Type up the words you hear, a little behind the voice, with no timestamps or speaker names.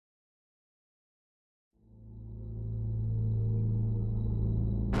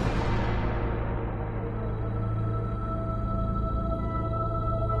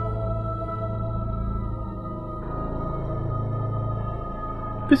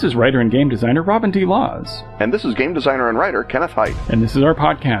This is writer and game designer Robin D. Laws. And this is game designer and writer Kenneth Hite. And this is our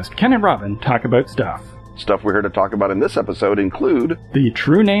podcast, Ken and Robin Talk About Stuff. Stuff we're here to talk about in this episode include the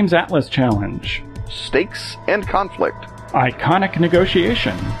True Names Atlas Challenge, stakes and conflict, iconic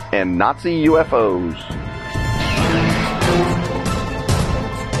negotiation, and Nazi UFOs.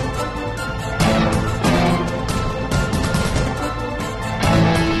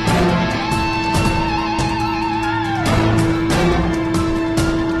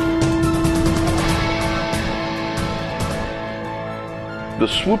 The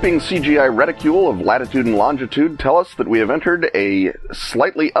swooping CGI reticule of Latitude and Longitude tell us that we have entered a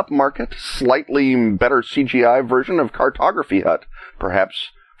slightly upmarket, slightly better CGI version of Cartography Hut, perhaps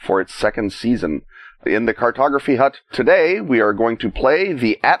for its second season. In the Cartography Hut today, we are going to play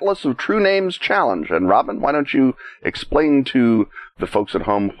the Atlas of True Names Challenge. And Robin, why don't you explain to the folks at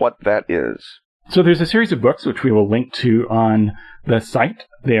home what that is? So there's a series of books which we will link to on the site.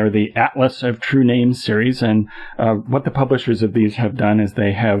 They are the Atlas of True Names series, and what the publishers of these have done is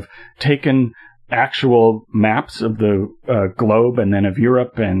they have taken actual maps of the globe and then of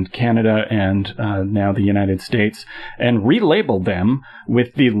Europe and Canada and now the United States and relabeled them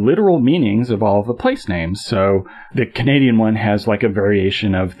with the literal meanings of all the place names. So the Canadian one has like a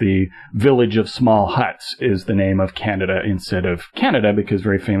variation of the Village of Small Huts is the name of Canada instead of Canada, because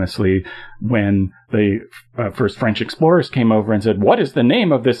very famously when the first French explorers came over and said, "What is the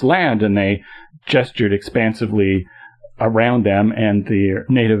name of this land?" and they gestured expansively around them, and the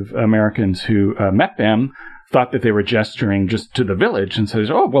Native Americans who met them thought that they were gesturing just to the village and says,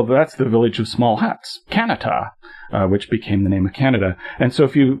 "Oh, well, that's the Village of Small Huts, Canada," which became the name of Canada. And so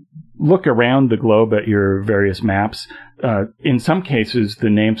if you look around the globe at your various maps, in some cases, the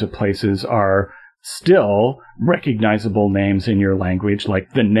names of places are still recognizable names in your language,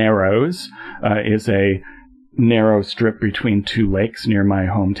 like the Narrows is a narrow strip between two lakes near my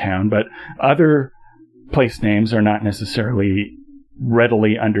hometown, but other place names are not necessarily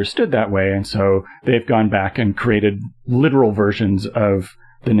readily understood that way, and so they've gone back and created literal versions of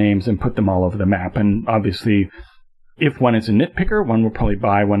the names and put them all over the map. And obviously, if one is a nitpicker, one will probably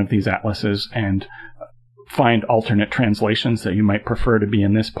buy one of these atlases and find alternate translations that you might prefer to be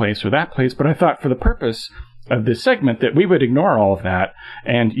in this place or that place. But I thought for the purpose of this segment that we would ignore all of that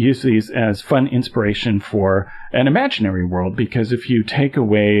and use these as fun inspiration for an imaginary world, because if you take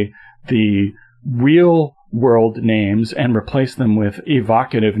away the real world names and replace them with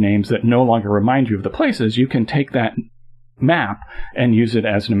evocative names that no longer remind you of the places, you can take that map and use it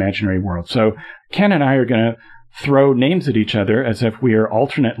as an imaginary world. So Ken and I are going to throw names at each other as if we are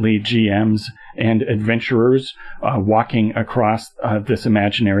alternately GMs and adventurers walking across this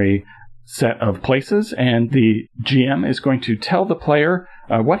imaginary set of places, and the GM is going to tell the player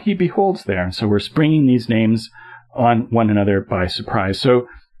what he beholds there. So we're springing these names on one another by surprise. So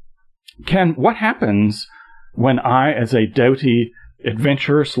Ken, what happens when I, as a doughty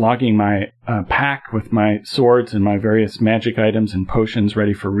adventurer slogging my pack with my swords and my various magic items and potions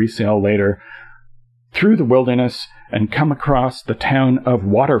ready for resale later, through the wilderness and come across the town of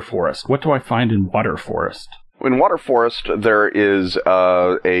Waterforest? What do I find in Waterforest? In Waterforest, there is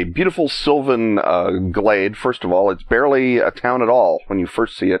a beautiful sylvan glade. First of all, it's barely a town at all when you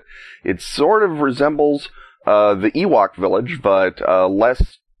first see it. It sort of resembles the Ewok village, but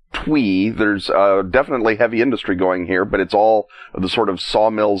less twee. There's definitely heavy industry going here, but it's all the sort of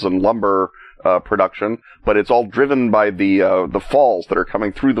sawmills and lumber production, but it's all driven by the falls that are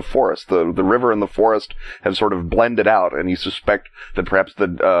coming through the forest. The river and the forest have sort of blended out, and you suspect that perhaps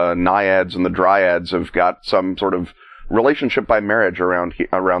the naiads and the dryads have got some sort of relationship by marriage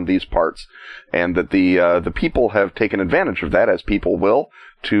around these parts, and that the people have taken advantage of that, as people will,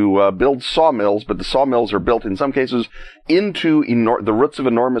 to build sawmills, but the sawmills are built in some cases into the roots of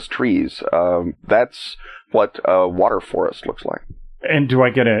enormous trees. That's what Waterforest looks like. And do I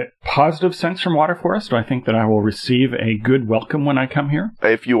get a positive sense from Waterforest? Do I think that I will receive a good welcome when I come here?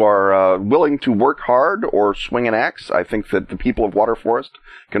 If you are willing to work hard or swing an axe, I think that the people of Waterforest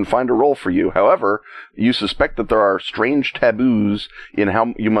can find a role for you. However, you suspect that there are strange taboos in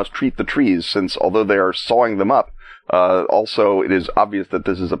how you must treat the trees, since although they are sawing them up, also it is obvious that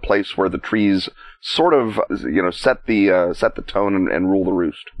this is a place where the trees sort of, set the tone and rule the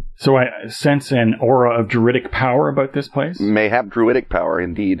roost. So I sense an aura of druidic power about this place? May have druidic power,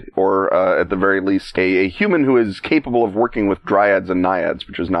 indeed. Or, at the very least, a human who is capable of working with dryads and naiads,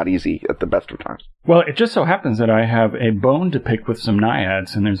 which is not easy at the best of times. Well, it just so happens that I have a bone to pick with some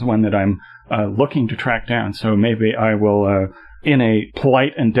naiads, and there's one that I'm looking to track down. So maybe I will in a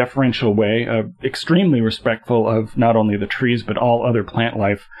polite and deferential way, extremely respectful of not only the trees but all other plant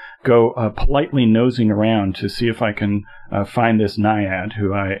life, go politely nosing around to see if I can find this naiad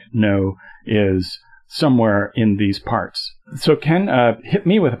who I know is somewhere in these parts. So Ken, hit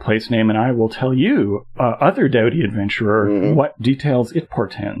me with a place name and I will tell you, other doughty adventurer, what details it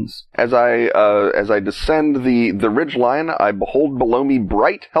portends. As I descend the ridge line, I behold below me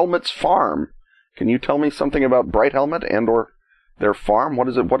Bright Helmet's farm. Can you tell me something about Bright Helmet and or their farm? What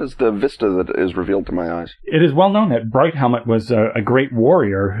is it? What is the vista that is revealed to my eyes? It is well known that Bright Helmet was a great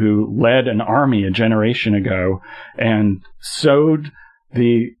warrior who led an army a generation ago and sowed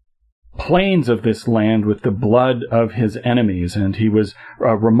the plains of this land with the blood of his enemies, and he was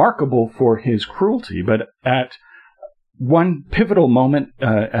remarkable for his cruelty. But at one pivotal moment,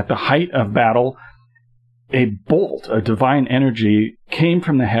 at the height of battle, a bolt, a divine energy, came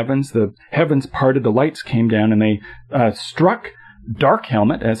from the heavens. The heavens parted, the lights came down, and they struck Dark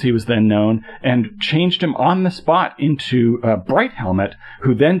Helmet, as he was then known, and changed him on the spot into Bright Helmet,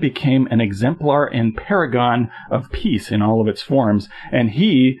 who then became an exemplar and paragon of peace in all of its forms. And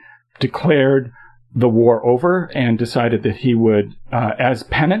he declared the war over and decided that he would, as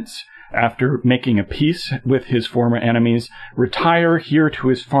penance, after making a peace with his former enemies, retire here to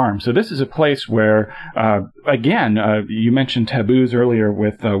his farm. So this is a place where, again, you mentioned taboos earlier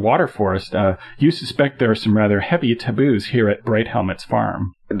with Water Forest. You suspect there are some rather heavy taboos here at Bright Helmet's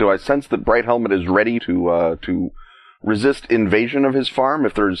farm. Do I sense that Bright Helmet is ready to resist invasion of his farm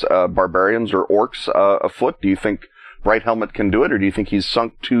if there's barbarians or orcs afoot? Do you think Bright Helmet can do it, or do you think he's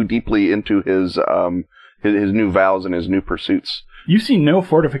sunk too deeply into his new vows and his new pursuits? You see no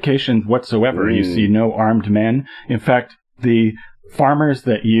fortifications whatsoever. You see no armed men. In fact, the farmers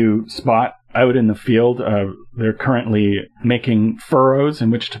that you spot out in the field, they're currently making furrows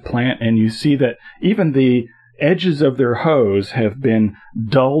in which to plant, and you see that even the edges of their hoes have been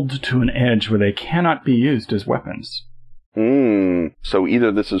dulled to an edge where they cannot be used as weapons. So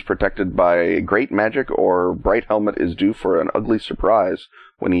either this is protected by great magic, or Bright Helmet is due for an ugly surprise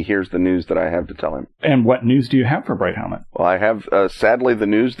when he hears the news that I have to tell him. And what news do you have for Bright Helmet? Well, I have, sadly, the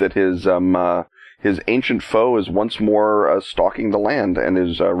news that his ancient foe is once more stalking the land and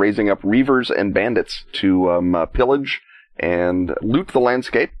is raising up reavers and bandits to pillage and loot the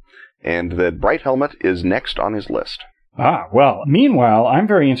landscape, and that Bright Helmet is next on his list. Well, meanwhile, I'm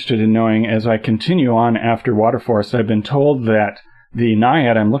very interested in knowing, as I continue on after Water Forest, I've been told that the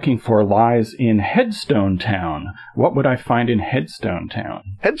naiad I'm looking for lies in Headstone Town. What would I find in Headstone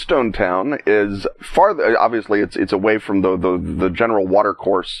Town? Headstone Town is obviously it's away from the general water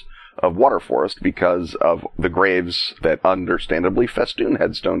course of Water Forest because of the graves that understandably festoon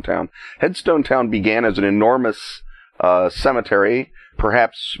Headstone Town. Headstone Town began as an enormous cemetery,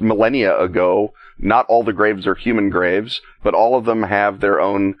 perhaps millennia ago. Not all the graves are human graves, but all of them have their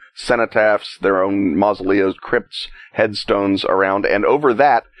own cenotaphs, their own mausoleums, crypts, headstones around, and over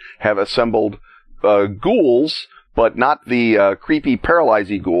that have assembled ghouls, but not the creepy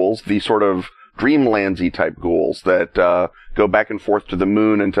paralyzy ghouls, the sort of Dreamlandsy type ghouls that go back and forth to the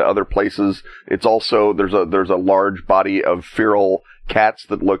moon and to other places. It's also there's a large body of feral cats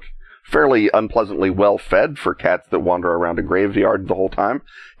that look fairly unpleasantly well fed for cats that wander around a graveyard the whole time.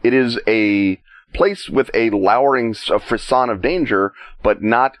 It is a place with a lowering frisson of danger, but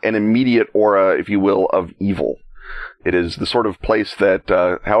not an immediate aura, if you will, of evil. It is the sort of place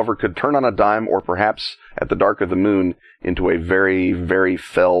that, however, could turn on a dime, or perhaps at the dark of the moon, into a very, very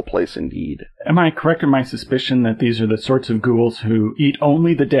fell place indeed. Am I correct in my suspicion that these are the sorts of ghouls who eat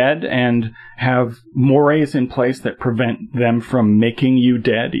only the dead and have mores in place that prevent them from making you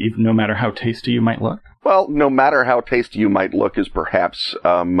dead, even no matter how tasty you might look? Well, no matter how tasty you might look is perhaps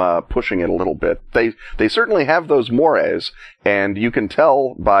pushing it a little bit. They certainly have those mores, and you can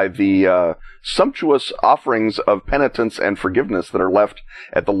tell by the sumptuous offerings of penitence and forgiveness that are left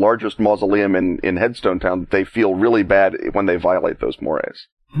at the largest mausoleum in Headstone Town that they feel really bad when they violate those mores.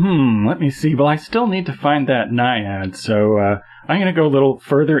 Let me see. Well, I still need to find that naiad, so I'm going to go a little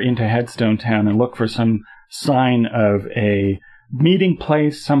further into Headstone Town and look for some sign of a meeting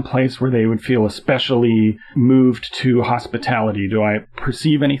place, some place where they would feel especially moved to hospitality. Do I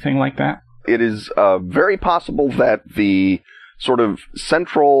perceive anything like that? It is very possible that the sort of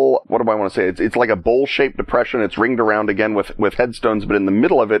central, what do I want to say? It's like a bowl-shaped depression. It's ringed around again with headstones, but in the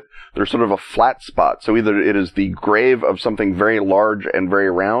middle of it, there's sort of a flat spot. So either it is the grave of something very large and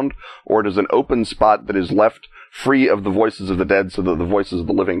very round, or it is an open spot that is left free of the voices of the dead so that the voices of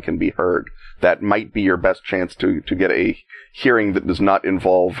the living can be heard. That might be your best chance to get a hearing that does not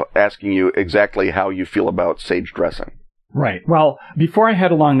involve asking you exactly how you feel about sage dressing. Right. Well, before I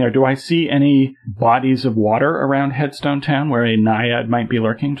head along there, do I see any bodies of water around Headstone Town where a naiad might be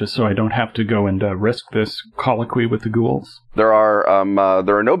lurking, just so I don't have to go and risk this colloquy with the ghouls? There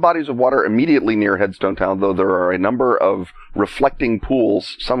are no bodies of water immediately near Headstone Town, though there are a number of reflecting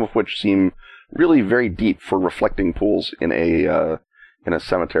pools, some of which seem really very deep for reflecting pools in a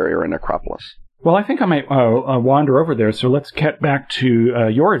cemetery or a necropolis. Well, I think I might wander over there, so let's get back to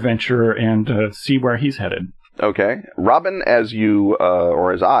your adventurer and see where he's headed. Okay. Robin, as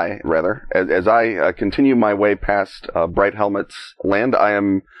I continue my way past Bright Helmet's land, I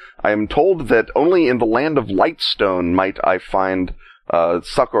am told that only in the land of Lightstone might I find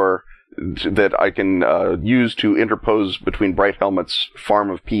succor that I can use to interpose between Bright Helmet's farm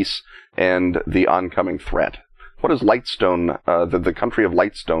of peace and the oncoming threat. What is Lightstone, the country of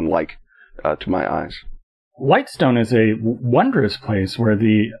Lightstone, like to my eyes? Lightstone is a wondrous place where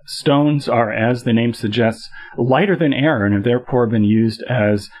the stones are, as the name suggests, lighter than air and have therefore been used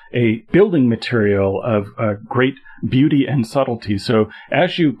as a building material of great beauty and subtlety. So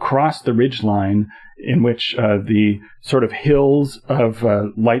as you cross the ridgeline in which the sort of hills of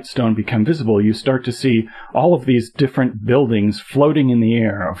Lightstone become visible, you start to see all of these different buildings floating in the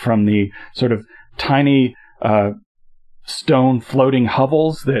air, from the sort of tiny stone floating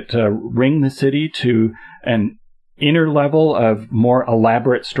hovels that ring the city to an inner level of more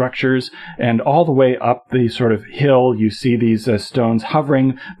elaborate structures, and all the way up the sort of hill you see these stones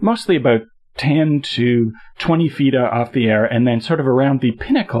hovering mostly about 10 to 20 feet off the air, and then sort of around the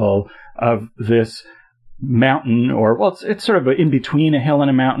pinnacle of this mountain, or, well, it's sort of in between a hill and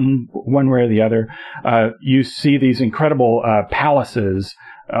a mountain, one way or the other. You see these incredible palaces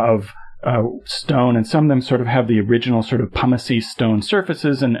of stone, and some of them sort of have the original sort of pumicy stone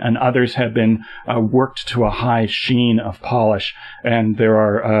surfaces, and others have been worked to a high sheen of polish. And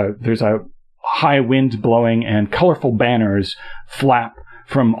there's a high wind blowing, and colorful banners flap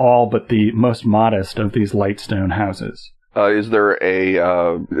from all but the most modest of these Lightstone houses. Is there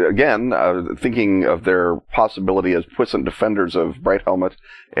thinking of their possibility as puissant defenders of Bright Helmet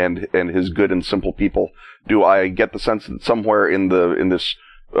and his good and simple people, do I get the sense that somewhere in this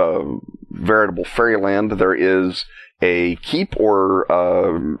veritable fairyland there is a keep or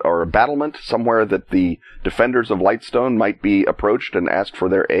a battlement somewhere that the defenders of Lightstone might be approached and asked for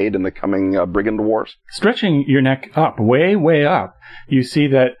their aid in the coming brigand wars? Stretching your neck up, way, way up, you see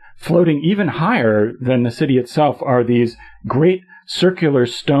that floating even higher than the city itself are these great circular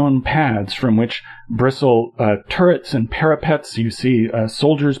stone paths from which bristle turrets and parapets. You see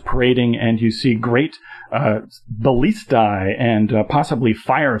soldiers parading, and you see great ballistae and possibly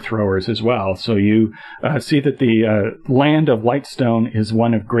fire throwers as well. So you see that the land of Lightstone is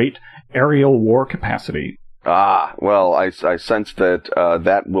one of great aerial war capacity. Ah, well, I sense that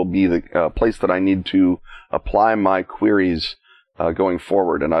that will be the place that I need to apply my queries going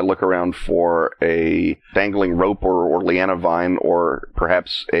forward, and I look around for a dangling rope or liana vine, or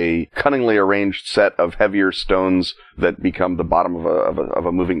perhaps a cunningly arranged set of heavier stones that become the bottom of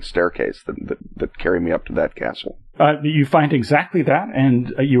a moving staircase that carry me up to that castle. You find exactly that,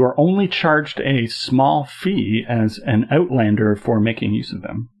 and you are only charged a small fee as an outlander for making use of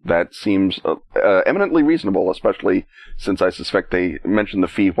them. That seems eminently reasonable, especially since I suspect they mentioned the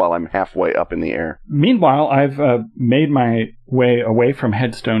fee while I'm halfway up in the air. Meanwhile, I've made my way away from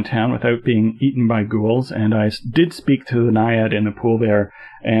Headstone Town without being eaten by ghouls, and I did speak to the naiad in the pool there,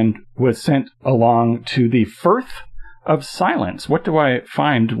 and was sent along to the Firth of Silence. What do I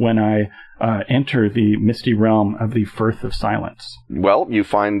find when I enter the misty realm of the Firth of Silence? Well, you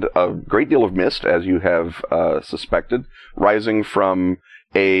find a great deal of mist, as you have suspected, rising from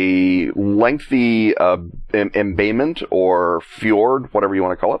a lengthy embayment or fjord, whatever you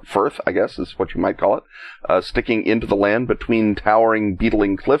want to call it. Firth, I guess, is what you might call it, sticking into the land between towering,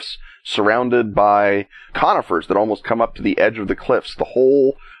 beetling cliffs, surrounded by conifers that almost come up to the edge of the cliffs. The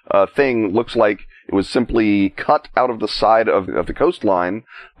whole thing looks like it was simply cut out of the side of the coastline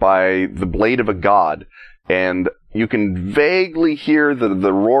by the blade of a god, and you can vaguely hear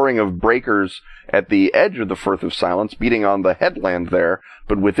the roaring of breakers at the edge of the Firth of Silence beating on the headland there,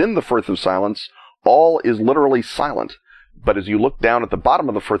 but within the Firth of Silence, all is literally silent. But as you look down at the bottom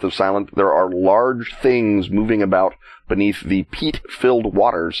of the Firth of Silence, there are large things moving about beneath the peat-filled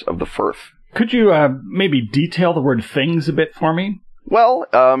waters of the Firth. Could you maybe detail the word things a bit for me? Well,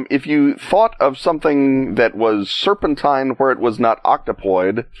 if you thought of something that was serpentine where it was not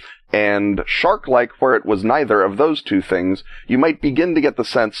octopoid, and shark-like where it was neither of those two things, you might begin to get the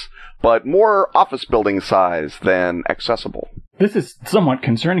sense, but more office building size than accessible. This is somewhat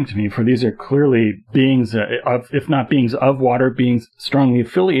concerning to me, for these are clearly beings, if not beings of water, beings strongly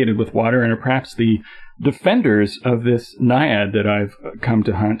affiliated with water, and are perhaps the defenders of this naiad that I've come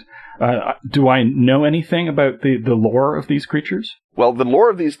to hunt. Do I know anything about the lore of these creatures? Well, the lore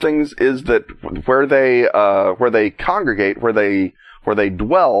of these things is that where they congregate, where they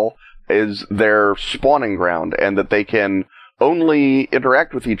dwell, is their spawning ground, and that they can only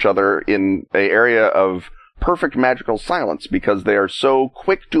interact with each other in an area of perfect magical silence because they are so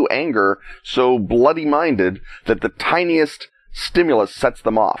quick to anger, so bloody-minded, that the tiniest stimulus sets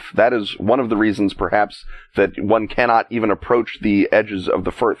them off. That is one of the reasons, perhaps, that one cannot even approach the edges of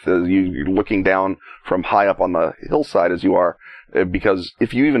the Firth, as you're looking down from high up on the hillside as you are, because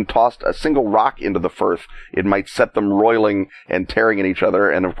if you even tossed a single rock into the Firth, it might set them roiling and tearing at each other,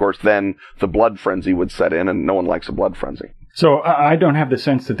 and of course then the blood frenzy would set in, and no one likes a blood frenzy. So I don't have the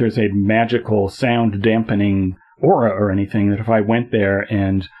sense that there's a magical sound dampening aura or anything, that if I went there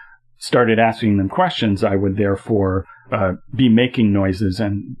and started asking them questions, I would therefore be making noises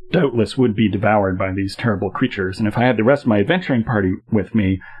and doubtless would be devoured by these terrible creatures. And if I had the rest of my adventuring party with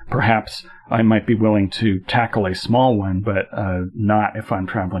me, perhaps I might be willing to tackle a small one, but not if I'm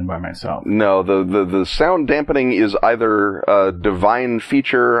traveling by myself. No, the sound dampening is either a divine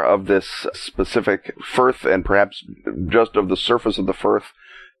feature of this specific Firth and perhaps just of the surface of the Firth.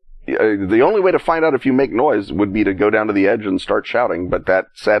 The only way to find out if you make noise would be to go down to the edge and start shouting, but that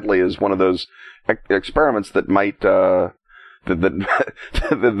sadly is one of those experiments that might that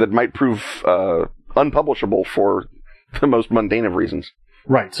might prove unpublishable for the most mundane of reasons.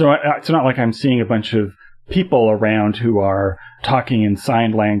 Right. So it's not like I'm seeing a bunch of people around who are talking in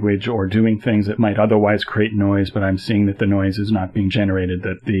sign language or doing things that might otherwise create noise, but I'm seeing that the noise is not being generated,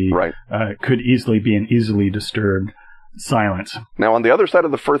 that the could easily be an easily disturbed silence. Now, on the other side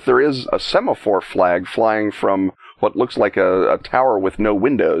of the Firth, there is a semaphore flag flying from what looks like a tower with no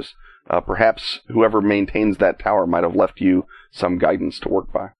windows. Perhaps whoever maintains that tower might have left you some guidance to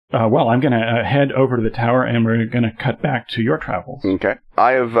work by. Well, I'm going to head over to the tower, and we're going to cut back to your travels. Okay.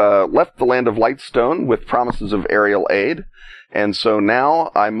 I have left the land of Lightstone with promises of aerial aid, and so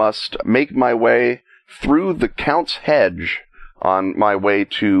now I must make my way through the Count's Hedge on my way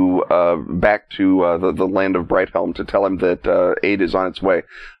to back to the land of Brighthelm to tell him that aid is on its way.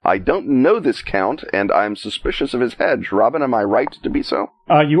 I don't know this Count, and I'm suspicious of his hedge. Robin, am I right to be so?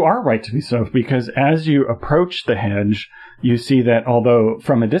 You are right to be so, because as you approach the hedge, you see that although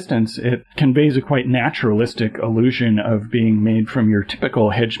from a distance it conveys a quite naturalistic illusion of being made from your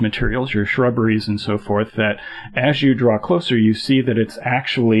typical hedge materials, your shrubberies and so forth, that as you draw closer you see that it's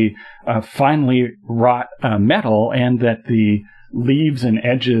actually finely wrought metal, and that the leaves and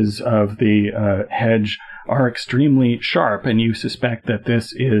edges of the hedge are extremely sharp, and you suspect that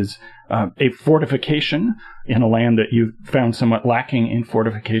this is a fortification in a land that you've found somewhat lacking in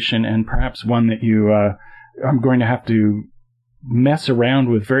fortification, and perhaps one that you I'm going to have to mess around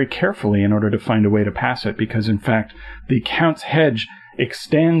with very carefully in order to find a way to pass it, because in fact the Count's Hedge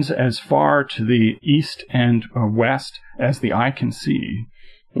extends as far to the east and west as the eye can see.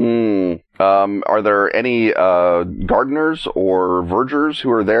 Are there any gardeners or vergers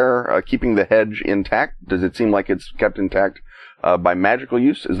who are there keeping the hedge intact? Does it seem like it's kept intact by magical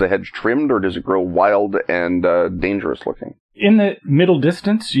use? Is the hedge trimmed, or does it grow wild and dangerous looking? In the middle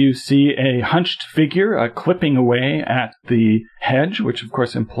distance, you see a hunched figure clipping away at the hedge, which of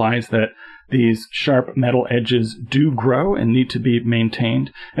course implies that these sharp metal edges do grow and need to be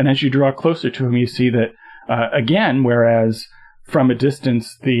maintained. And as you draw closer to him, you see that, again, whereas from a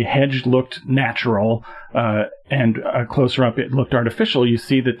distance the hedge looked natural and closer up it looked artificial, you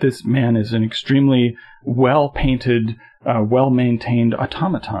see that this man is an extremely well-painted, well-maintained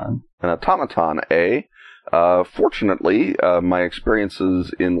automaton. An automaton, eh? Fortunately, my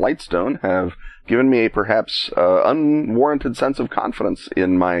experiences in Lightstone have given me a perhaps unwarranted sense of confidence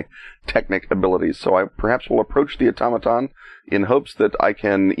in my technic abilities, so I perhaps will approach the automaton in hopes that I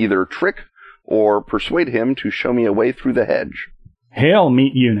can either trick or persuade him to show me a way through the hedge. Hail,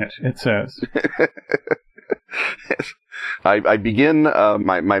 meat unit, it says. Yes. I begin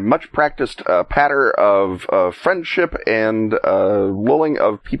my much practiced patter of friendship and lulling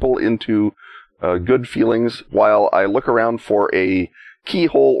of people into good feelings, while I look around for a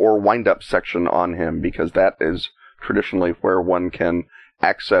keyhole or wind-up section on him, because that is traditionally where one can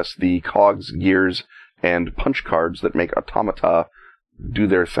access the cogs, gears, and punch cards that make automata do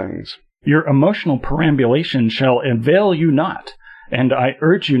their things. Your emotional perambulation shall avail you not, and I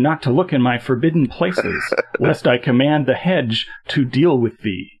urge you not to look in my forbidden places, lest I command the hedge to deal with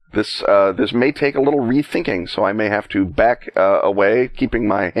thee. This may take a little rethinking, so I may have to back away, keeping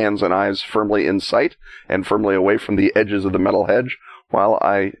my hands and eyes firmly in sight and firmly away from the edges of the metal hedge, while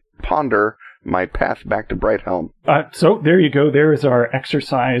I ponder my path back to Brighthelm. So there you go. There is our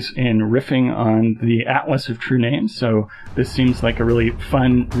exercise in riffing on the Atlas of True Names. So this seems like a really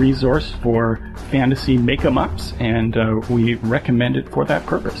fun resource for fantasy make-em-ups, and we recommend it for that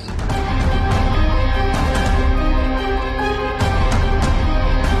purpose.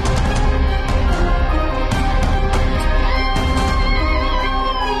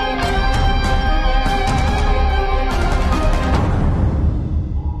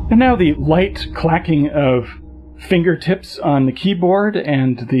 And now the light clacking of fingertips on the keyboard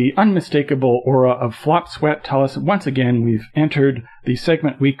and the unmistakable aura of Flop Sweat tell us once again we've entered the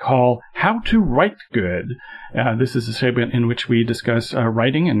segment we call How to Write Good. This is a segment in which we discuss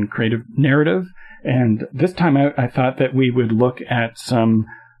writing and creative narrative. And this time I thought that we would look at some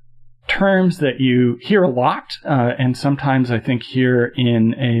terms that you hear a lot, and sometimes I think hear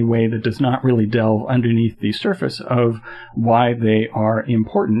in a way that does not really delve underneath the surface of why they are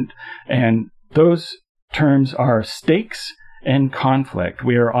important. And those terms are stakes and conflict.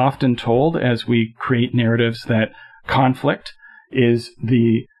 We are often told as we create narratives that conflict is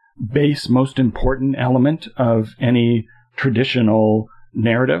the base, most important element of any traditional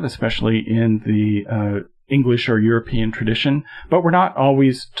narrative, especially in the English or European tradition, but we're not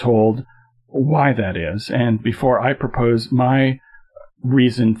always told why that is. And before I propose my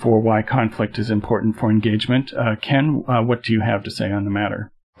reason for why conflict is important for engagement, Ken, what do you have to say on the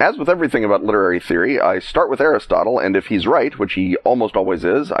matter? As with everything about literary theory, I start with Aristotle, and if he's right, which he almost always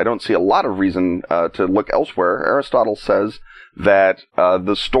is, I don't see a lot of reason to look elsewhere. Aristotle says that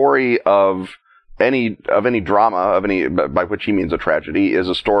the story of any drama, by which he means a tragedy, is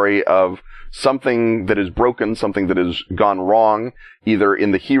a story of something that is broken, something that has gone wrong, either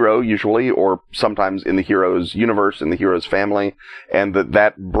in the hero, usually, or sometimes in the hero's universe, in the hero's family, and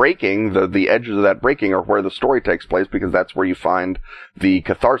that breaking, the edges of that breaking are where the story takes place, because that's where you find the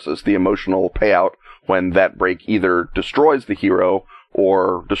catharsis, the emotional payout, when that break either destroys the hero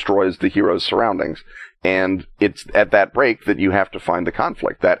or destroys the hero's surroundings. And it's at that break that you have to find the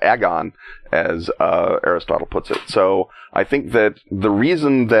conflict, that agon, as Aristotle puts it. So I think that the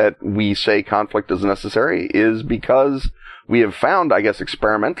reason that we say conflict is necessary is because we have found, I guess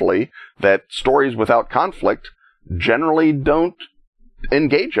experimentally, that stories without conflict generally don't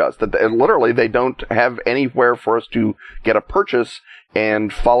engage us. That literally they don't have anywhere for us to get a purchase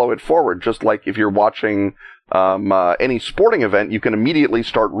and follow it forward. Just like if you're watching any sporting event, you can immediately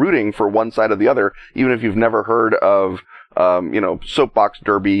start rooting for one side or the other, even if you've never heard of, soapbox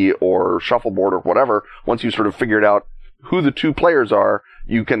derby or shuffleboard or whatever. Once you sort of figured out who the two players are,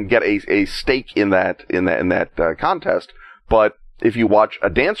 you can get a stake in that contest. But if you watch a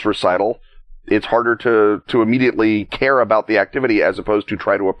dance recital, it's harder to immediately care about the activity as opposed to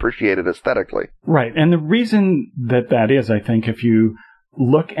try to appreciate it aesthetically. Right. And the reason that is, I think, if you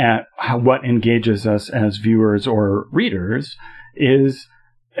look at what engages us as viewers or readers, is,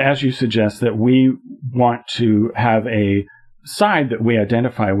 as you suggest, that we want to have a side that we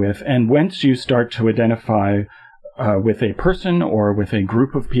identify with. And once you start to identify with a person or with a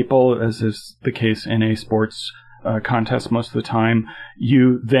group of people, as is the case in a sports contest most of the time,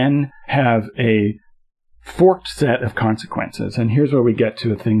 you then have a forked set of consequences. And here's where we get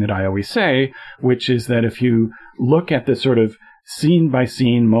to a thing that I always say, which is that if you look at the sort of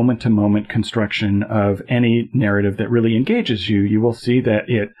scene-by-scene, moment-to-moment construction of any narrative that really engages you, you will see that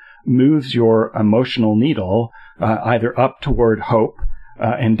it moves your emotional needle either up toward hope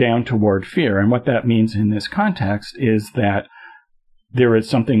and down toward fear. And what that means in this context is that there is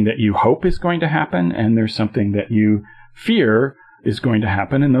something that you hope is going to happen, and there's something that you fear is going to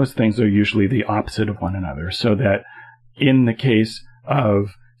happen, and those things are usually the opposite of one another. So that in the case of,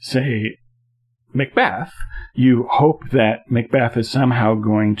 say, Macbeth, you hope that Macbeth is somehow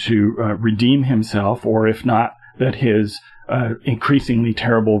going to redeem himself, or if not, that his increasingly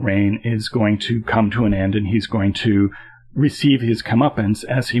terrible reign is going to come to an end and he's going to receive his comeuppance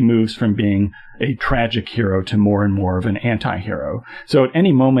as he moves from being a tragic hero to more and more of an anti-hero. So at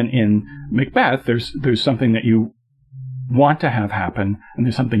any moment in Macbeth, there's something that you want to have happen, and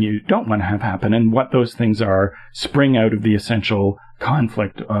there's something you don't want to have happen, and what those things are spring out of the essential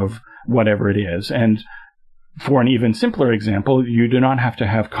conflict of whatever it is. And for an even simpler example, you do not have to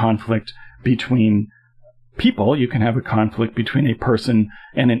have conflict between people. You can have a conflict between a person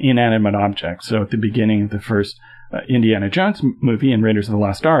and an inanimate object. So at the beginning of the first Indiana Jones movie in Raiders of the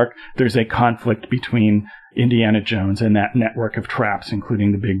Lost Ark, there's a conflict between Indiana Jones and that network of traps,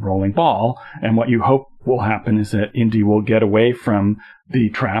 including the big rolling ball. And what you hope will happen is that Indy will get away from the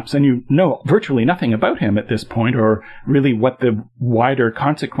traps, and you know virtually nothing about him at this point, or really what the wider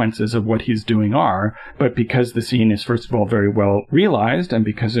consequences of what he's doing are. But because the scene is, first of all, very well realized, and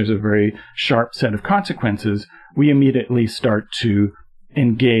because there's a very sharp set of consequences, we immediately start to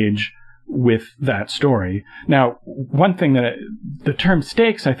engage with that story. Now, one thing that the term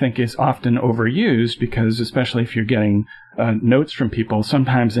stakes, I think, is often overused, because especially if you're getting notes from people,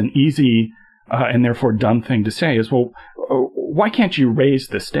 sometimes an easy and therefore dumb thing to say is, well, why can't you raise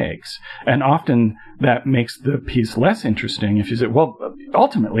the stakes? And often that makes the piece less interesting if you say, well,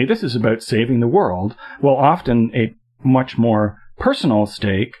 ultimately this is about saving the world. Well, often a much more personal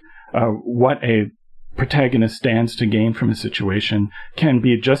stake, what a protagonist stands to gain from a situation, can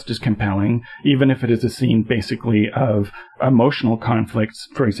be just as compelling, even if it is a scene basically of emotional conflicts.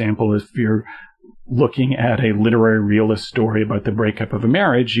 For example, if you're looking at a literary realist story about the breakup of a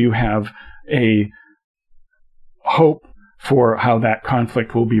marriage, you have a hope for how that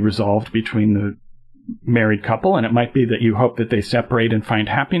conflict will be resolved between the married couple, and it might be that you hope that they separate and find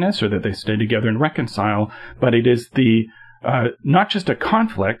happiness, or that they stay together and reconcile, but it is the not just a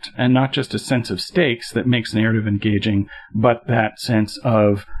conflict and not just a sense of stakes that makes narrative engaging, but that sense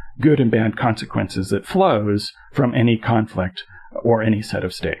of good and bad consequences that flows from any conflict or any set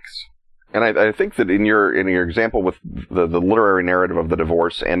of stakes. And I think that in your example with the literary narrative of the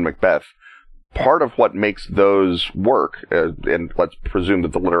divorce and Macbeth, part of what makes those work, and let's presume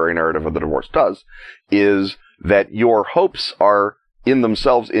that the literary narrative of the divorce does, is that your hopes are in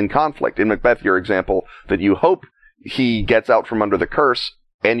themselves in conflict. In Macbeth, your example, that you hope he gets out from under the curse,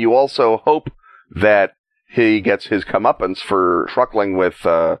 and you also hope that he gets his comeuppance for truckling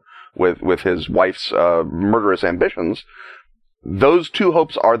with his wife's murderous ambitions. Those two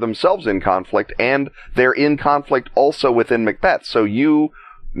hopes are themselves in conflict, and they're in conflict also within Macbeth. So you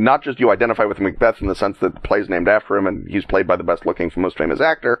identify with Macbeth in the sense that the play's named after him, and he's played by the best-looking, most famous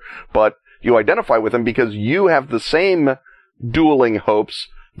actor, but you identify with him because you have the same dueling hopes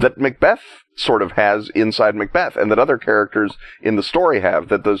that Macbeth sort of has inside Macbeth, and that other characters in the story have,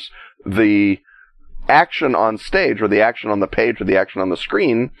 that the action on stage, or the action on the page, or the action on the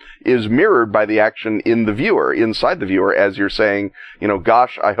screen is mirrored by the action in the viewer, inside the viewer, as you're saying,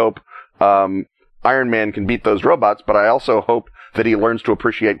 gosh, I hope Iron Man can beat those robots, but I also hope that he learns to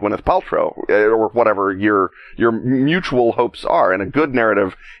appreciate Gwyneth Paltrow, or whatever your mutual hopes are. And a good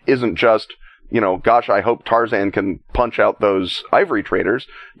narrative isn't just, gosh, I hope Tarzan can punch out those ivory traders.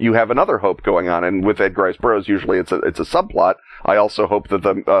 You have another hope going on, and with Edgar Rice Burroughs, usually it's a subplot. I also hope that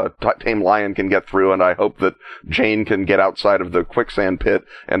the tame lion can get through, and I hope that Jane can get outside of the quicksand pit,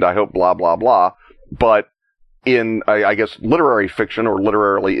 and I hope blah, blah, blah. But in, I guess, literary fiction, or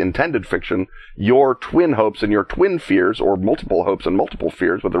literarily intended fiction, your twin hopes and your twin fears, or multiple hopes and multiple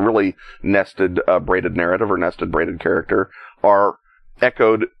fears with a really nested braided narrative or nested braided character, are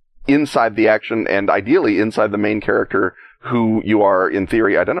echoed inside the action, and ideally inside the main character who you are, in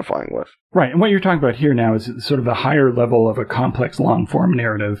theory, identifying with. Right, and what you're talking about here now is sort of the higher level of a complex long-form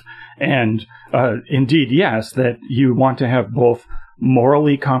narrative. And indeed, yes, that you want to have both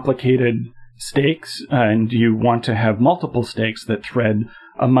morally complicated stakes, and you want to have multiple stakes that thread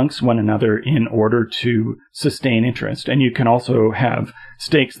amongst one another in order to sustain interest. And you can also have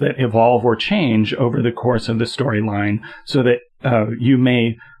stakes that evolve or change over the course of the storyline, so that you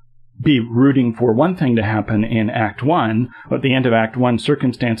may be rooting for one thing to happen in Act 1, but at the end of Act 1,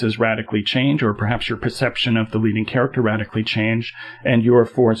 circumstances radically change, or perhaps your perception of the leading character radically change, and you're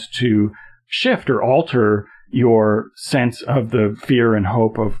forced to shift or alter your sense of the fear and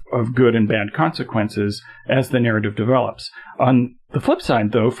hope of good and bad consequences as the narrative develops. On the flip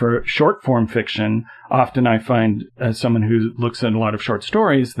side, though, for short-form fiction, often I find, as someone who looks at a lot of short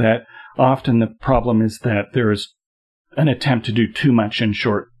stories, that often the problem is that there is an attempt to do too much in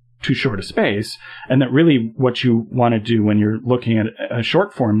too short a space, and that really what you want to do when you're looking at a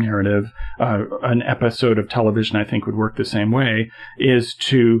short-form narrative, an episode of television I think would work the same way, is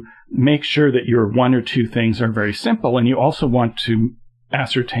to make sure that your one or two things are very simple, and you also want to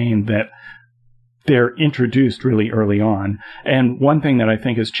ascertain that they're introduced really early on. And one thing that I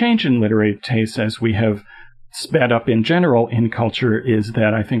think has changed in literary tastes as we have sped up in general in culture is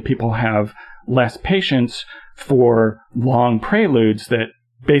that I think people have less patience for long preludes that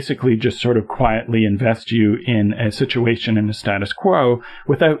basically just sort of quietly invest you in a situation in a status quo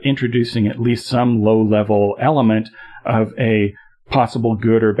without introducing at least some low-level element of a possible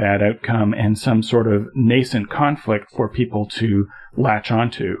good or bad outcome and some sort of nascent conflict for people to latch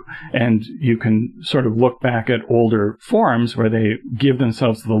onto. And you can sort of look back at older forms where they give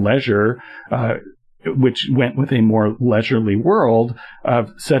themselves the leisure which went with a more leisurely world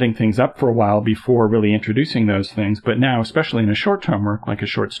of setting things up for a while before really introducing those things. But now, especially in a short-term work like a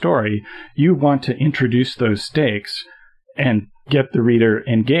short story, you want to introduce those stakes and get the reader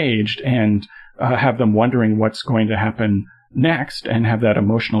engaged and have them wondering what's going to happen next and have that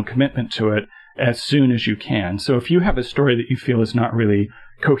emotional commitment to it as soon as you can. So if you have a story that you feel is not really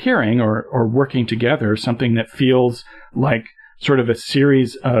cohering or working together, something that feels like sort of a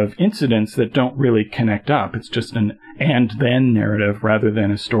series of incidents that don't really connect up, it's just an and then narrative rather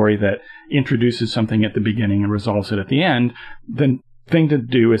than a story that introduces something at the beginning and resolves it at the end, the thing to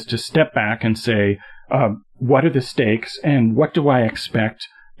do is to step back and say, what are the stakes and what do I expect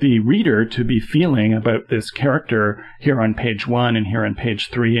the reader to be feeling about this character here on page 1 and here on page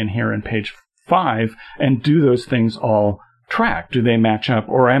 3 and here on page 5, and do those things all track? Do they match up,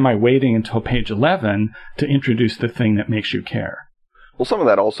 or am I waiting until page 11 to introduce the thing that makes you care? Well, some of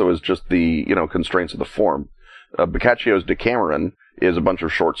that also is just the, constraints of the form. Boccaccio's Decameron is a bunch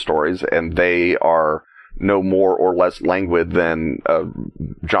of short stories, and they are no more or less languid than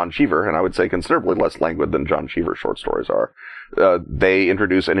John Cheever, and I would say considerably less languid than John Cheever's short stories are. They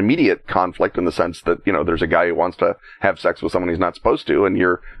introduce an immediate conflict in the sense that, there's a guy who wants to have sex with someone he's not supposed to, and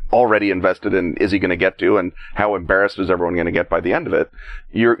you're already invested in, is he going to get to, and how embarrassed is everyone going to get by the end of it.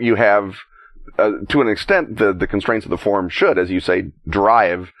 You have, to an extent, the constraints of the form should, as you say,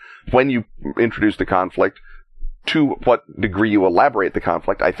 drive when you introduce the conflict. To what degree you elaborate the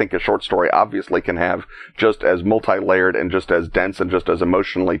conflict, I think a short story obviously can have just as multi-layered and just as dense and just as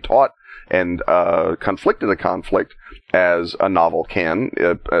emotionally taut and conflicted a conflict as a novel can,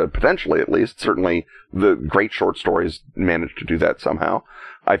 potentially at least. Certainly the great short stories manage to do that somehow.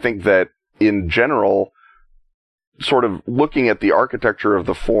 I think that in general, sort of looking at the architecture of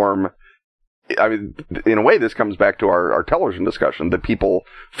the form, I mean, in a way, this comes back to our television discussion, that people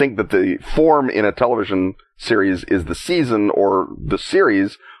think that the form in a television series is the season or the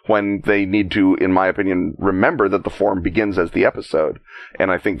series, when they need to, in my opinion, remember that the form begins as the episode.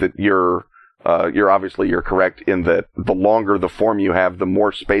 And I think that you're correct in that the longer the form you have, the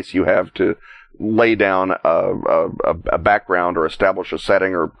more space you have to lay down a background or establish a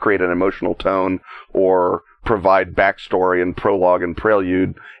setting or create an emotional tone or provide backstory and prologue and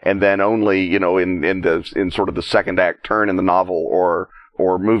prelude, and then only, in sort of the second act turn in the novel or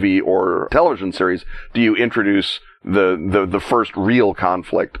movie or television series do you introduce the first real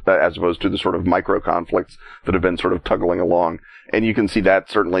conflict, as opposed to the sort of micro conflicts that have been sort of tugging along. And you can see that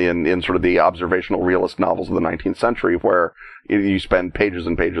certainly in sort of the observational realist novels of the 19th century, where you spend pages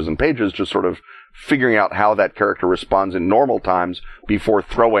and pages and pages just sort of figuring out how that character responds in normal times before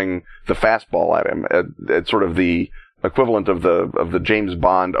throwing the fastball at him. It's sort of the equivalent of the James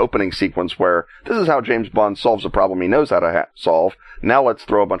Bond opening sequence, where this is how James Bond solves a problem he knows how to solve. Now let's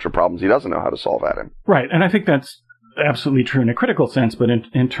throw a bunch of problems he doesn't know how to solve at him. Right, and I think that's absolutely true in a critical sense, but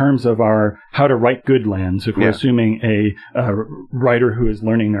in terms of our how to write good lens, if we're assuming a writer who is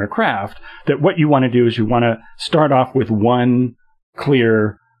learning their craft, that what you want to do is you want to start off with one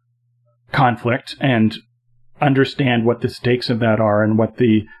clear conflict and understand what the stakes of that are and what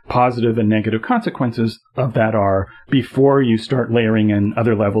the positive and negative consequences of that are before you start layering in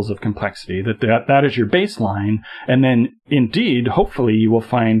other levels of complexity. That is your baseline, and then indeed, hopefully, you will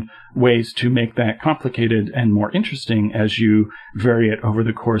find ways to make that complicated and more interesting as you vary it over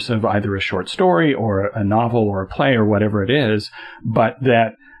the course of either a short story or a novel or a play or whatever it is. But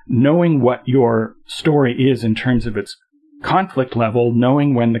that knowing what your story is in terms of its conflict level,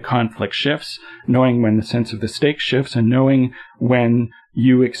 knowing when the conflict shifts, knowing when the sense of the stakes shifts, and knowing when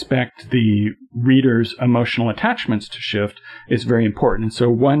you expect the reader's emotional attachments to shift is very important. And so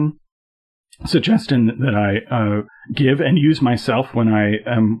one suggestion that I give and use myself when I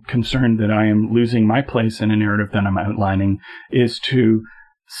am concerned that I am losing my place in a narrative that I'm outlining is to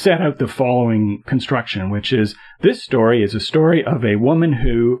set out the following construction, which is, this story is a story of a woman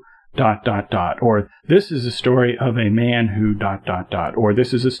who ... or this is a story of a man who ... or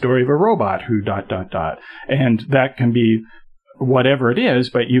this is a story of a robot who ... And that can be whatever it is,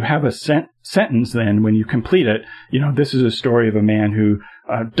 but you have a sentence then when you complete it. This is a story of a man who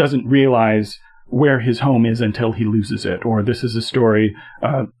doesn't realize where his home is until he loses it. Or this is a story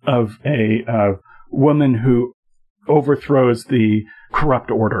of a woman who overthrows the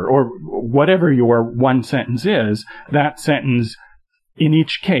corrupt order, or whatever your one sentence is. That sentence in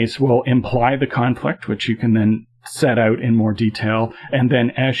each case will imply the conflict, which you can then set out in more detail. And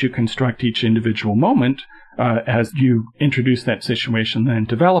then as you construct each individual moment, as you introduce that situation and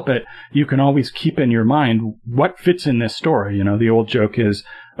develop it, you can always keep in your mind what fits in this story. You know, the old joke is,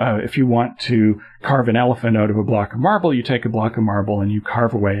 if you want to carve an elephant out of a block of marble, you take a block of marble and you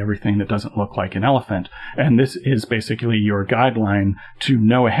carve away everything that doesn't look like an elephant. And this is basically your guideline to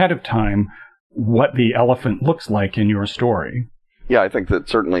know ahead of time what the elephant looks like in your story. Yeah, I think that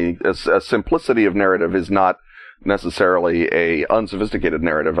certainly a simplicity of narrative is not necessarily a unsophisticated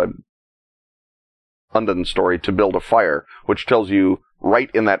narrative. London story To Build a Fire, which tells you right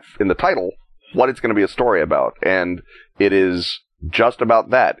in the title what it's going to be a story about, and it is just about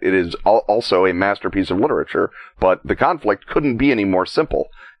that. It is also a masterpiece of literature, but the conflict couldn't be any more simple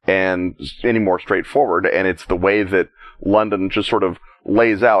and any more straightforward, and it's the way that London just sort of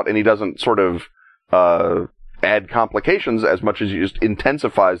lays out, and he doesn't sort of add complications as much as he just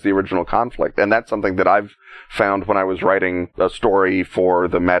intensifies the original conflict. And that's something that I've found when I was writing a story for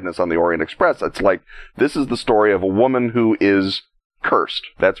the Madness on the Orient Express. It's like, this is the story of a woman who is cursed.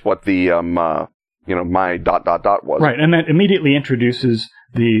 That's what the my ... was. Right, and that immediately introduces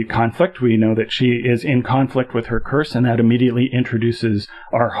the conflict. We know that she is in conflict with her curse, and that immediately introduces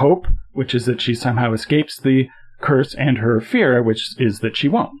our hope, which is that she somehow escapes the curse, and her fear, which is that she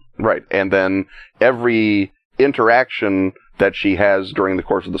won't. Right, and then every interaction that she has during the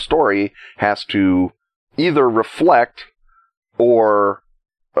course of the story has to either reflect or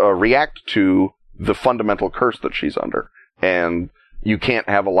react to the fundamental curse that she's under. And you can't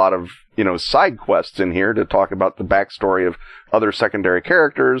have a lot of, side quests in here to talk about the backstory of other secondary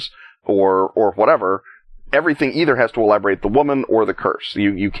characters or whatever. Everything either has to elaborate the woman or the curse.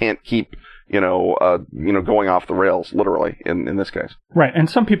 You can't keep, going off the rails, literally, in this case. Right, and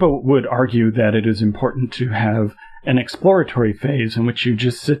some people would argue that it is important to have an exploratory phase in which you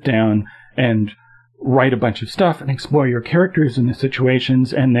just sit down and write a bunch of stuff and explore your characters and the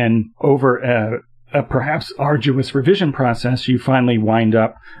situations, and then over a perhaps arduous revision process, you finally wind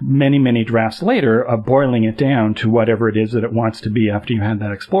up many, many drafts later of boiling it down to whatever it is that it wants to be after you had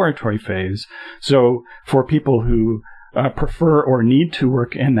that exploratory phase. So for people who prefer or need to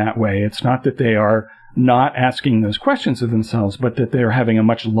work in that way, it's not that they are not asking those questions of themselves, but that they're having a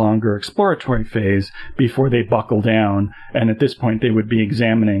much longer exploratory phase before they buckle down. And at this point, they would be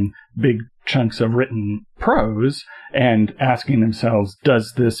examining big chunks of written prose and asking themselves,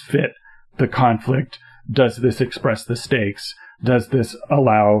 does this fit the conflict? Does this express the stakes? Does this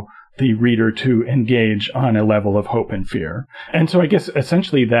allow the reader to engage on a level of hope and fear? And so I guess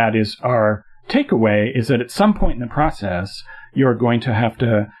essentially that is our takeaway, is that at some point in the process, you're going to have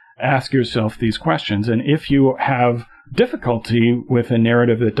to ask yourself these questions. And if you have difficulty with a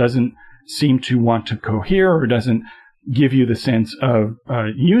narrative that doesn't seem to want to cohere or doesn't give you the sense of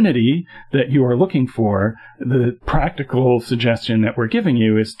unity that you are looking for, the practical suggestion that we're giving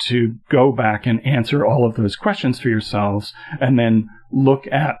you is to go back and answer all of those questions for yourselves, and then look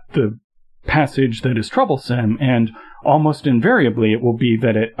at the passage that is troublesome, and almost invariably it will be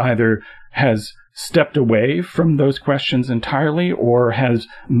that it either has stepped away from those questions entirely or has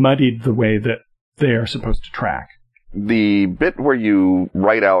muddied the way that they are supposed to track. The bit where you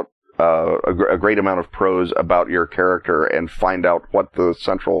write out a great amount of prose about your character and find out what the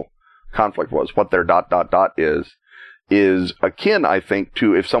central conflict was, what their ... is akin, I think,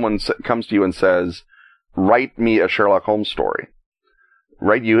 to if someone comes to you and says, write me a Sherlock Holmes story.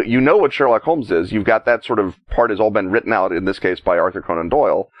 Right? You know what Sherlock Holmes is. You've got that sort of part has all been written out, in this case by Arthur Conan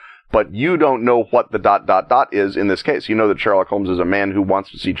Doyle, but you don't know what the ... is in this case. You know that Sherlock Holmes is a man who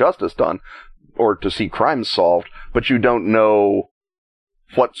wants to see justice done or to see crimes solved, but you don't know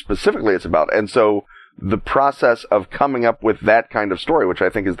what specifically it's about. And so the process of coming up with that kind of story, which I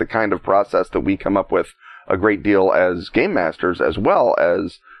think is the kind of process that we come up with a great deal as game masters as well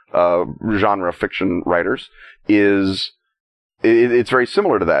as genre fiction writers, is it's very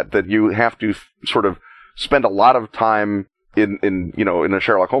similar to that you have to sort of spend a lot of time in a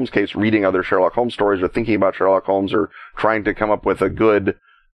Sherlock Holmes case reading other Sherlock Holmes stories or thinking about Sherlock Holmes or trying to come up with a good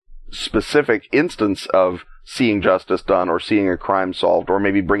specific instance of seeing justice done or seeing a crime solved, or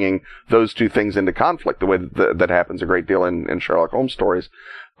maybe bringing those two things into conflict the way that happens a great deal in Sherlock Holmes stories,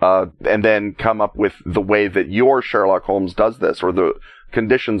 and then come up with the way that your Sherlock Holmes does this, or the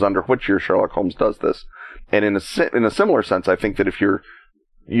conditions under which your Sherlock Holmes does this. And in a similar sense, I think that if you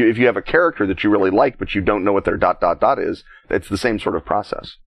have a character that you really like but you don't know what their ... is, it's the same sort of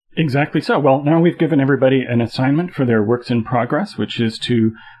process. Exactly so. Well, now we've given everybody an assignment for their works in progress, which is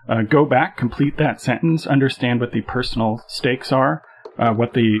to go back, complete that sentence, understand what the personal stakes are,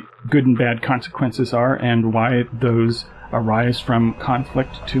 what the good and bad consequences are, and why those arise from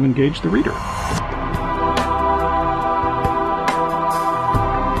conflict to engage the reader.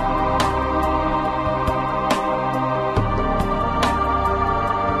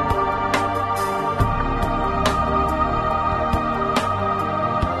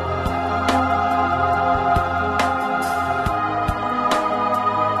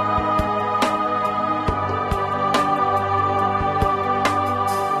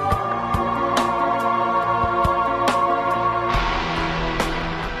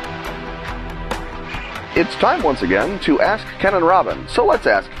 It's time once again to ask Ken and Robin. So let's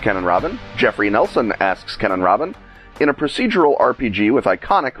ask Ken and Robin. Jeffrey Nelson asks Ken and Robin, in a procedural RPG with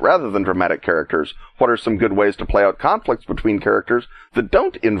iconic rather than dramatic characters, what are some good ways to play out conflicts between characters that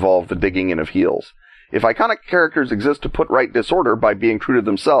don't involve the digging in of heels? If iconic characters exist to put right disorder by being true to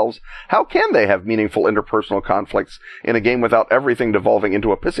themselves, how can they have meaningful interpersonal conflicts in a game without everything devolving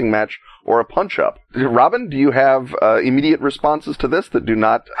into a pissing match or a punch-up? Robin, do you have immediate responses to this that do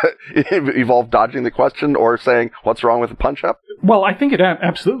not involve dodging the question or saying, what's wrong with a punch-up? Well, I think it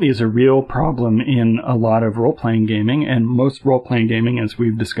absolutely is a real problem in a lot of role-playing gaming, and most role-playing gaming, as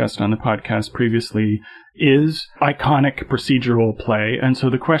we've discussed on the podcast previously, is iconic procedural play. And so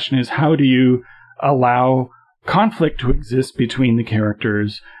the question is, how do you allow conflict to exist between the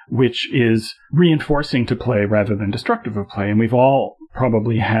characters, which is reinforcing to play rather than destructive of play? And we've all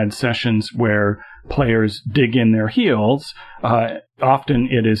probably had sessions where players dig in their heels. Often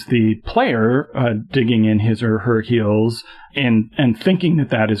it is the player digging in his or her heels and thinking that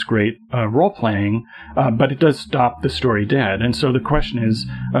that is great role-playing, but it does stop the story dead. And so the question is,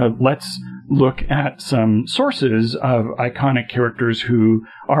 let's look at some sources of iconic characters who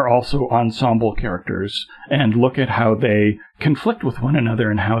are also ensemble characters and look at how they conflict with one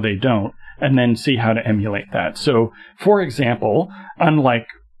another and how they don't, and then see how to emulate that. So, for example, unlike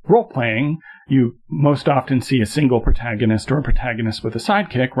role-playing, you most often see a single protagonist or a protagonist with a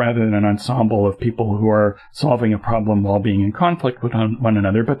sidekick rather than an ensemble of people who are solving a problem while being in conflict with one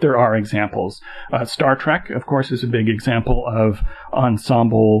another, but there are examples. Star Trek, of course, is a big example of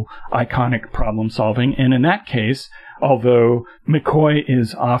ensemble iconic problem solving, and in that case, although McCoy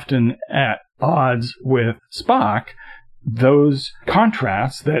is often at odds with Spock, those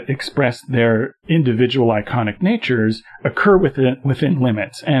contrasts that express their individual iconic natures occur within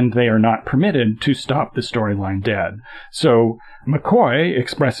limits, and they are not permitted to stop the storyline dead. So McCoy,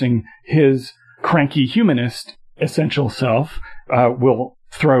 expressing his cranky humanist essential self, will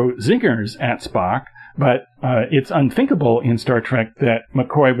throw zingers at Spock, but it's unthinkable in Star Trek that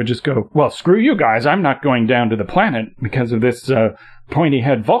McCoy would just go, well, screw you guys, I'm not going down to the planet because of this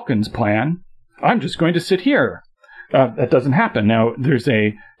pointy-head Vulcan's plan. I'm just going to sit here. That doesn't happen. Now, there's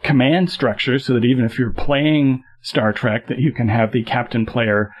a command structure so that even if you're playing Star Trek, that you can have the captain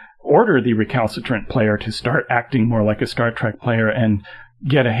player order the recalcitrant player to start acting more like a Star Trek player and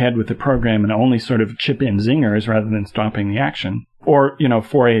get ahead with the program and only sort of chip in zingers rather than stopping the action. Or,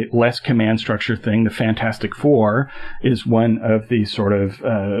 for a less command structure thing, the Fantastic Four is one of the sort of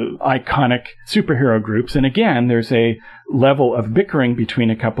iconic superhero groups. And again, there's a level of bickering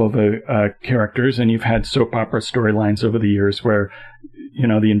between a couple of the characters, and you've had soap opera storylines over the years where,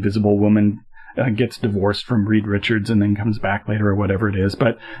 the Invisible Woman gets divorced from Reed Richards and then comes back later or whatever it is.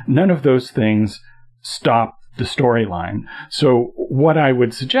 But none of those things stop the storyline. So what I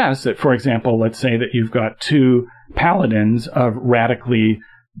would suggest that, for example, let's say that you've got two paladins of radically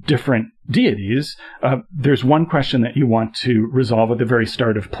different deities, there's one question that you want to resolve at the very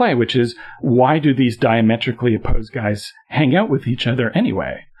start of play, which is, why do these diametrically opposed guys hang out with each other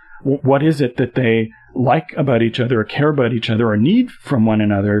anyway? What is it that they like about each other or care about each other or need from one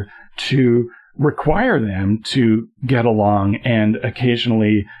another to require them to get along and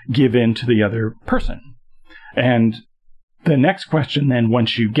occasionally give in to the other person? And the next question then,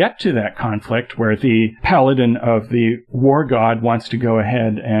 once you get to that conflict where the paladin of the war god wants to go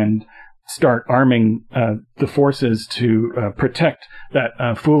ahead and start arming the forces to protect that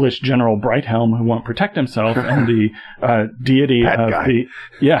foolish General Brighthelm who won't protect himself, and the deity Bad of guy.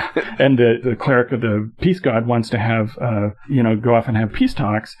 and the cleric of the peace god wants to have, go off and have peace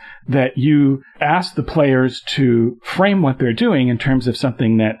talks, that you ask the players to frame what they're doing in terms of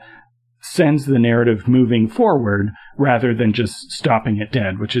something that sends the narrative moving forward rather than just stopping it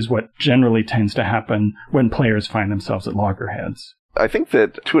dead, which is what generally tends to happen when players find themselves at loggerheads. I think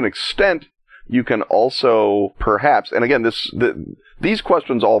that to an extent you can also perhaps, and again, these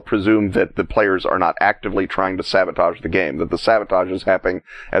questions all presume that the players are not actively trying to sabotage the game, that the sabotage is happening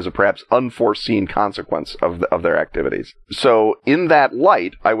as a perhaps unforeseen consequence of their activities. So in that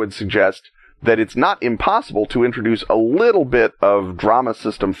light, I would suggest that it's not impossible to introduce a little bit of drama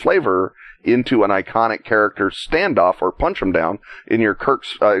system flavor into an iconic character standoff or punch 'em down. In your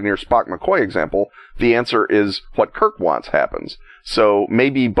Spock McCoy example, the answer is what Kirk wants happens. So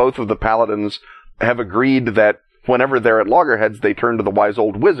maybe both of the paladins have agreed that whenever they're at loggerheads, they turn to the wise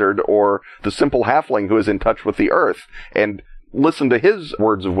old wizard or the simple halfling who is in touch with the earth and listen to his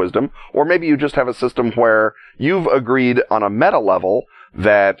words of wisdom. Or maybe you just have a system where you've agreed on a meta level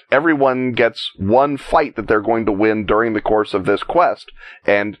that everyone gets one fight that they're going to win during the course of this quest.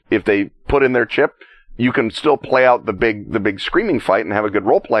 And if they put in their chip, You can still play out the big screaming fight and have a good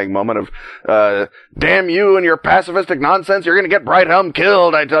role-playing moment of, damn you and your pacifistic nonsense, you're gonna get Brighthelm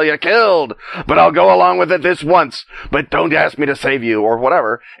killed, I tell you, killed! But I'll go along with it this once, but don't ask me to save you, or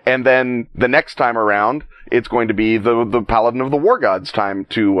whatever. And then the next time around, it's going to be the Paladin of the War God's time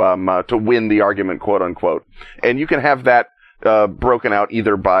to win the argument, quote unquote. And you can have that broken out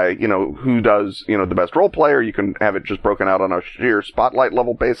either by, who does, the best role player. You can have it just broken out on a sheer spotlight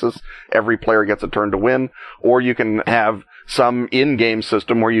level basis. Every player gets a turn to win. Or you can have some in-game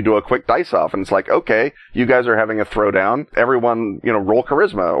system where you do a quick dice off and it's like, okay, you guys are having a throwdown. Everyone, roll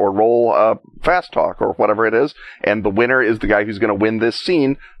charisma or roll fast talk or whatever it is. And the winner is the guy who's going to win this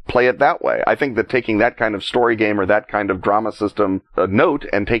scene. Play it that way. I think that taking that kind of story game or that kind of drama system note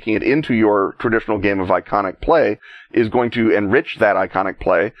and taking it into your traditional game of iconic play is going to enrich that iconic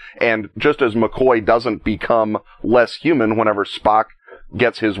play. And just as McCoy doesn't become less human whenever Spock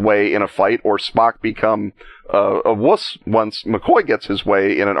gets his way in a fight, or Spock become a wuss once McCoy gets his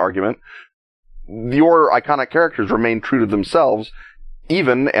way in an argument, your iconic characters remain true to themselves,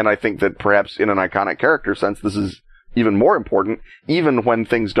 even, and I think that perhaps in an iconic character sense, this is even more important, even when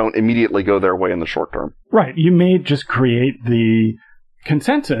things don't immediately go their way in the short term. Right. You may just create the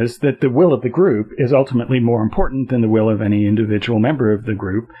consensus that the will of the group is ultimately more important than the will of any individual member of the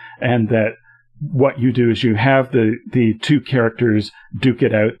group, and that what you do is you have the two characters duke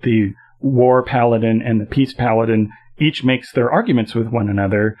it out, the war paladin and the peace paladin each makes their arguments with one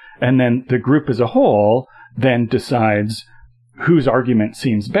another, and then the group as a whole then decides whose argument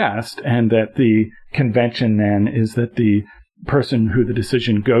seems best, and that the convention then is that the person who the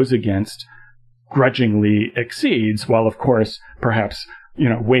decision goes against grudgingly exceeds, while of course perhaps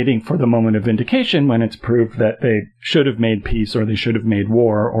waiting for the moment of vindication when it's proved that they should have made peace or they should have made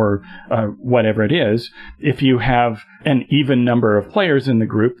war or whatever it is. If you have an even number of players in the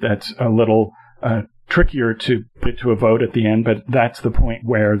group, that's a little trickier to put to a vote at the end, but that's the point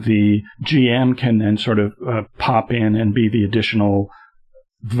where the GM can then sort of pop in and be the additional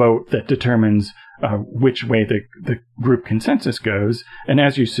vote that determines which way the group consensus goes. And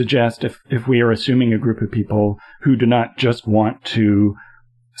as you suggest, if we are assuming a group of people who do not just want to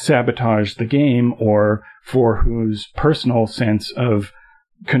sabotage the game, or for whose personal sense of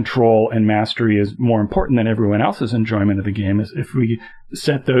control and mastery is more important than everyone else's enjoyment of the game, is if we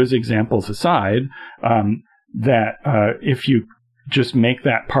set those examples aside, if you just make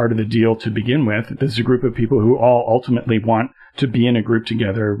that part of the deal to begin with, there's a group of people who all ultimately want to be in a group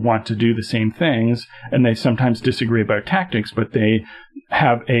together, want to do the same things, and they sometimes disagree about tactics, but they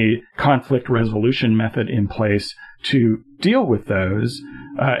have a conflict resolution method in place to deal with those,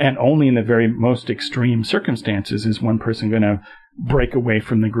 and only in the very most extreme circumstances is one person going to break away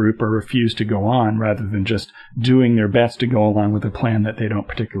from the group or refuse to go on, rather than just doing their best to go along with a plan that they don't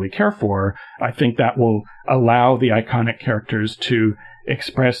particularly care for. I think that will allow the iconic characters to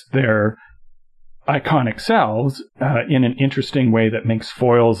express their iconic selves in an interesting way that makes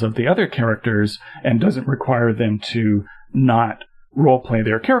foils of the other characters and doesn't require them to not roleplay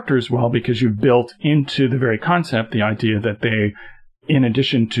their characters well, because you've built into the very concept the idea that they, in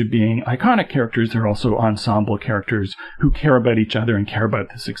addition to being iconic characters, they're also ensemble characters who care about each other and care about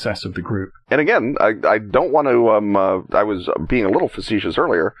the success of the group. And again, I don't want to, I was being a little facetious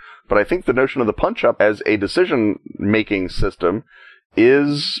earlier, but I think the notion of the punch-up as a decision-making system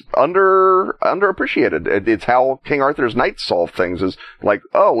is underappreciated. It's how King Arthur's knights solve things, is like,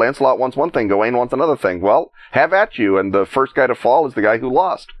 oh, Lancelot wants one thing, Gawain wants another thing. Well, have at you, and the first guy to fall is the guy who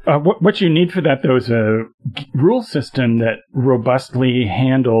lost. What you need for that, though, is a rule system that robustly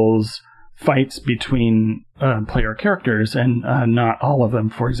handles fights between player characters, and not all of them.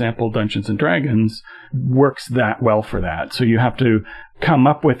 For example, Dungeons & Dragons works that well for that. So you have to come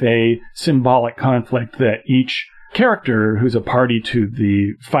up with a symbolic conflict that each character who's a party to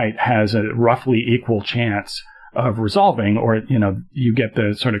the fight has a roughly equal chance of resolving, or you get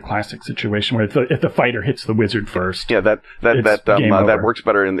the sort of classic situation where if the fighter hits the wizard first, that works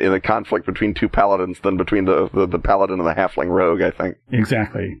better in the conflict between two paladins than between the paladin and the halfling rogue, I think.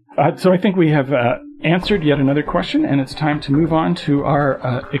 Exactly. So I think we have answered yet another question, and it's time to move on to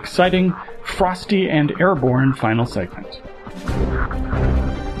our exciting Frosty and Airborne final segment.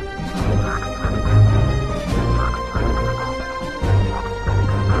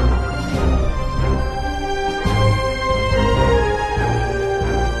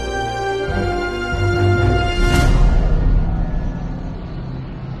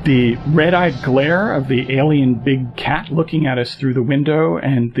 The red-eyed glare of the alien big cat looking at us through the window,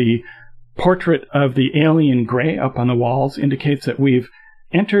 and the portrait of the alien gray up on the walls indicates that we've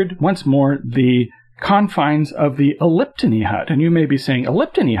entered once more the confines of the Elliptony hut. And you may be saying,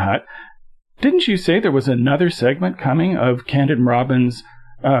 Elliptony hut? didn't you say there was another segment coming of Candid and Robin's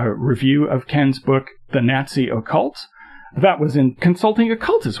review of Ken's book, The Nazi Occult? That was in Consulting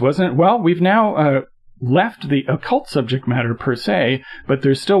Occultists, wasn't it? Well, we've now left the occult subject matter per se, but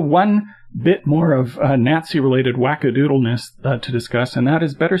there's still one bit more of Nazi-related wackadoodleness to discuss, and that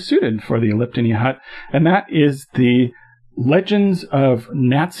is better suited for the Elliptini Hut, and that is the legends of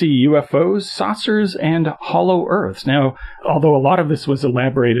Nazi UFOs, saucers, and hollow Earths. Now, although a lot of this was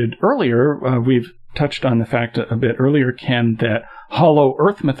elaborated earlier, we've touched on the fact a bit earlier, Ken, that hollow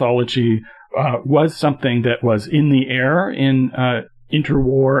Earth mythology was something that was in the air in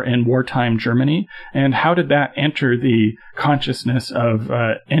interwar and wartime Germany. And how did that enter the consciousness of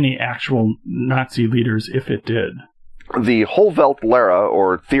any actual Nazi leaders, if it did? The whole Weltlehre,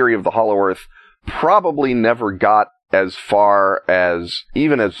 or theory of the hollow Earth, probably never got as far as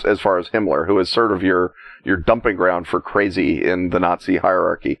Himmler, who is sort of your dumping ground for crazy in the Nazi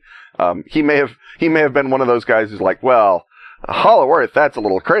hierarchy. He may have been one of those guys who's like, well, hollow Earth, that's a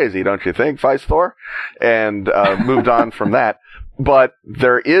little crazy, don't you think, Weisthor? And moved on from that. But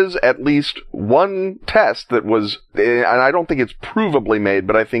there is at least one test that was, and I don't think it's provably made,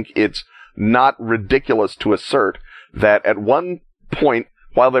 but I think it's not ridiculous to assert that at one point,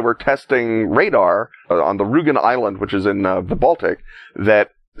 while they were testing radar on the Rügen Island, which is in the Baltic,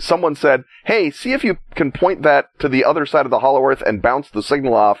 that someone said, hey, see if you can point that to the other side of the hollow Earth and bounce the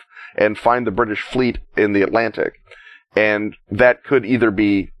signal off and find the British fleet in the Atlantic. And that could either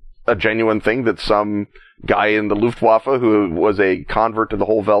be a genuine thing that some guy in the Luftwaffe who was a convert to the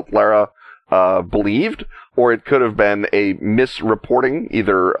whole Weltlehre believed, or it could have been a misreporting,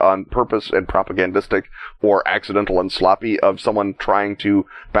 either on purpose and propagandistic, or accidental and sloppy, of someone trying to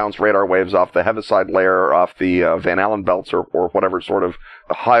bounce radar waves off the Heaviside layer, or off the Van Allen belts, or whatever sort of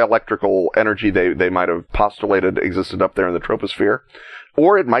high electrical energy they might have postulated existed up there in the troposphere.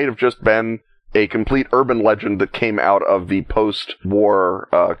 Or it might have just been a complete urban legend that came out of the post-war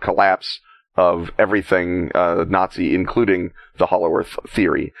collapse of everything Nazi, including the hollow Earth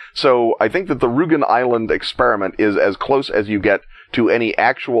theory. So I think that the Rügen Island experiment is as close as you get to any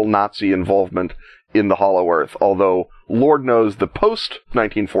actual Nazi involvement in the hollow Earth, although Lord knows the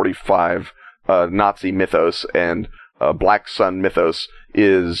post-1945 Nazi mythos and Black Sun mythos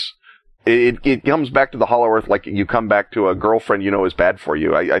is... It comes back to the hollow Earth like you come back to a girlfriend you know is bad for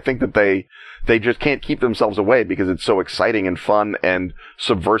you. I think that they just can't keep themselves away because it's so exciting and fun and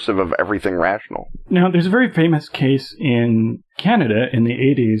subversive of everything rational. Now, there's a very famous case in Canada in the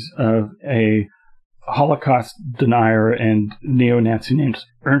 80s of a Holocaust denier and neo-Nazi named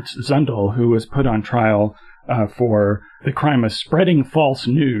Ernst Zundel, who was put on trial for the crime of spreading false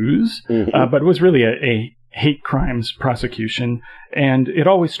news, but it was really a hate crimes prosecution. And it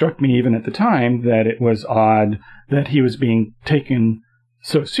always struck me, even at the time, that it was odd that he was being taken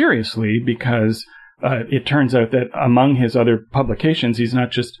so seriously, because it turns out that among his other publications, he's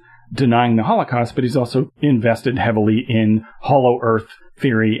not just denying the Holocaust, but he's also invested heavily in hollow Earth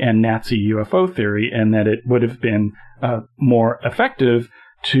theory and Nazi UFO theory, and that it would have been more effective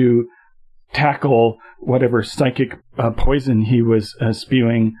to tackle whatever psychic poison he was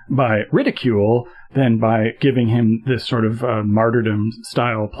spewing by ridicule than by giving him this sort of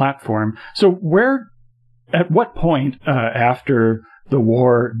martyrdom-style platform. So at what point after the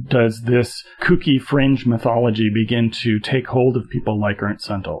war does this kooky fringe mythology begin to take hold of people like Ernst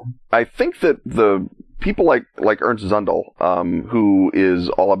Zundel? I think that the people like Ernst Zundel, who is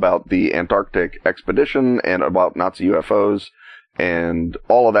all about the Antarctic expedition and about Nazi UFOs and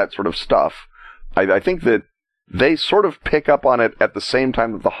all of that sort of stuff, I think that they sort of pick up on it at the same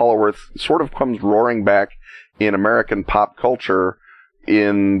time that the hollow Earth sort of comes roaring back in American pop culture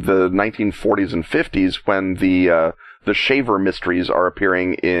in the 1940s and 50s, when the Shaver mysteries are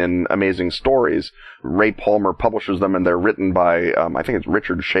appearing in Amazing Stories. Ray Palmer publishes them, and they're written by, I think it's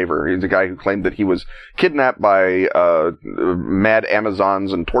Richard Shaver. He's a guy who claimed that he was kidnapped by mad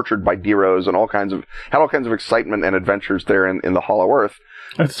Amazons and tortured by Deros and had all kinds of excitement and adventures there in the hollow Earth.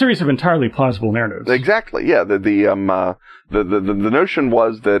 A series of entirely plausible narratives. Exactly, yeah. The notion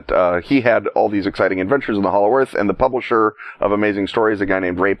was that he had all these exciting adventures in the hollow Earth, and the publisher of Amazing Stories, a guy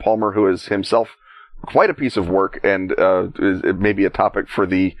named Ray Palmer, who is himself quite a piece of work, and it may be a topic for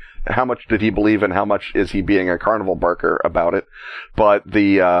the how much did he believe and how much is he being a carnival barker about it. But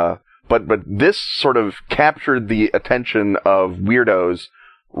but this sort of captured the attention of weirdos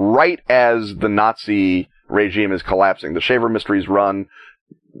right as the Nazi regime is collapsing. The Shaver mysteries run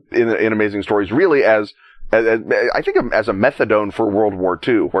in Amazing Stories really as I think as a methadone for World War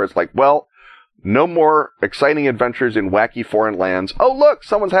II, where it's like, well, No more exciting adventures in wacky foreign lands. Oh, look,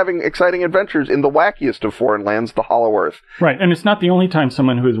 someone's having exciting adventures in the wackiest of foreign lands, the Hollow Earth. Right, and it's not the only time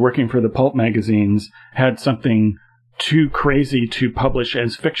someone who is working for the pulp magazines had something too crazy to publish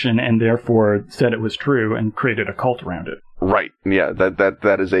as fiction and therefore said it was true and created a cult around it. Right, yeah,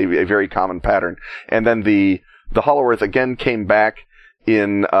 that is a very common pattern. And then the Hollow Earth again came back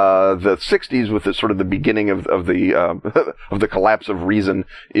in the 60s with the sort of the beginning of the of the collapse of reason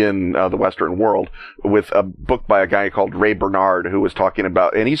in the Western world, with a book by a guy called Ray Bernard, who was talking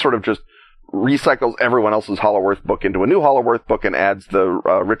about, and he sort of just recycles everyone else's Hollow Earth book into a new Hollow Earth book and adds the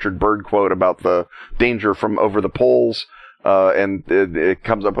Richard Byrd quote about the danger from over the poles. And it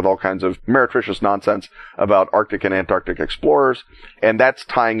comes up with all kinds of meretricious nonsense about Arctic and Antarctic explorers. And that's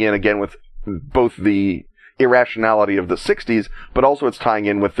tying in again with both the irrationality of the 60s, but also it's tying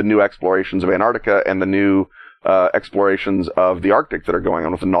in with the new explorations of Antarctica and the new explorations of the Arctic that are going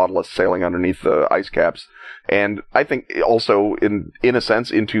on with the Nautilus sailing underneath the ice caps. And I think also in a sense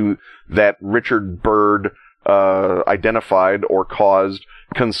into that Richard Byrd identified or caused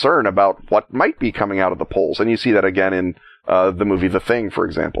concern about what might be coming out of the poles. And you see that again in the movie The Thing, for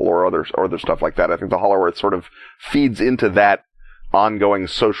example, or other stuff like that. I think the Hollow Earth sort of feeds into that ongoing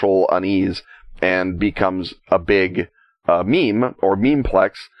social unease and becomes a big meme or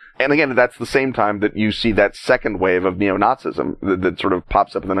memeplex. And again, that's the same time that you see that second wave of neo-Nazism that sort of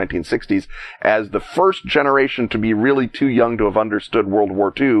pops up in the 1960s as the first generation to be really too young to have understood World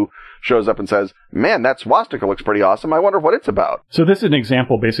War II shows up and says, man, that swastika looks pretty awesome. I wonder what it's about. So this is an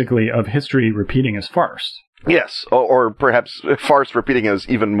example, basically, of history repeating as farce. Yes, or perhaps farce repeating as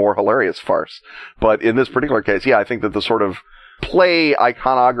even more hilarious farce. But in this particular case, yeah, I think that the sort of play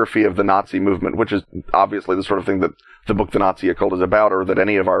iconography of the Nazi movement, which is obviously the sort of thing that the book The Nazi Occult is about, or that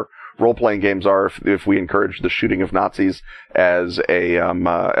any of our role-playing games are, if we encourage the shooting of Nazis as a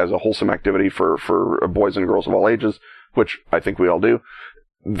wholesome activity for boys and girls of all ages, which I think we all do.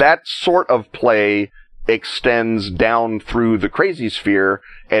 That sort of play extends down through the crazy sphere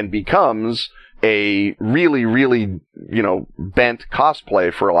and becomes a really, really, bent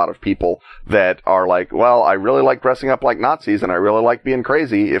cosplay for a lot of people that are like, well, I really like dressing up like Nazis and I really like being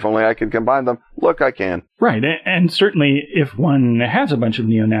crazy. If only I could combine them. Look, I can. Right. And certainly if one has a bunch of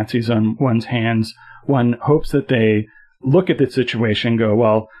neo-Nazis on one's hands, one hopes that they look at the situation and go,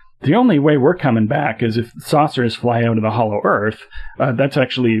 well, the only way we're coming back is if saucers fly out of the Hollow Earth. That's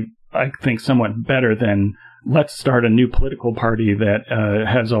actually, I think, somewhat better than let's start a new political party that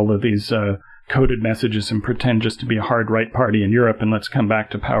has all of these coded messages and pretend just to be a hard right party in Europe, and let's come back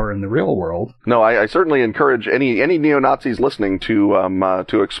to power in the real world. No, I certainly encourage any neo-Nazis listening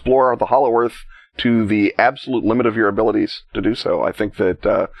to explore the Hollow Earth to the absolute limit of your abilities to do so. I think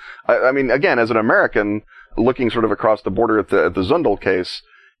that, I mean, again, as an American looking sort of across the border at the Zundel case,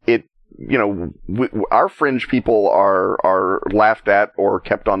 our fringe people are laughed at or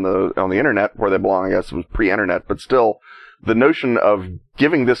kept on the internet where they belong. I guess it was pre-internet, but still, the notion of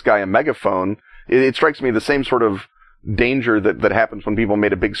giving this guy a megaphone, it strikes me the same sort of danger that happens when people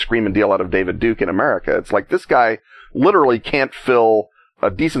made a big screaming deal out of David Duke in America. It's like this guy literally can't fill a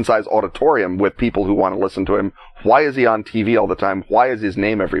decent-sized auditorium with people who want to listen to him. Why is he on TV all the time? Why is his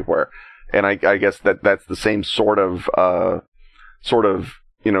name everywhere? And I guess that's the same sort of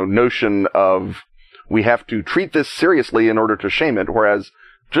notion of we have to treat this seriously in order to shame it, whereas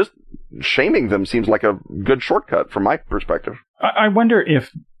just shaming them seems like a good shortcut from my perspective. I wonder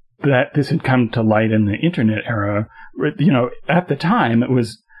if this had come to light in the internet era. At the time, it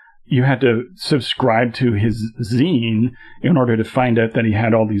was you had to subscribe to his zine in order to find out that he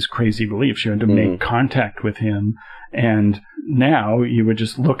had all these crazy beliefs. You had to make contact with him. And now you would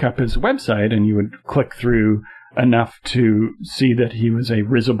just look up his website and you would click through enough to see that he was a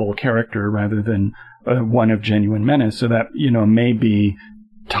risible character rather than one of genuine menace. So that, may be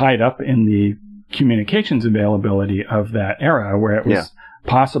tied up in the communications availability of that era where it was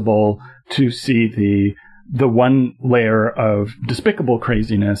possible to see the one layer of despicable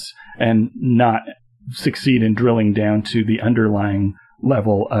craziness and not succeed in drilling down to the underlying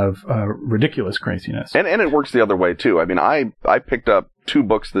level of ridiculous craziness. And it works the other way too. I mean, I picked up 2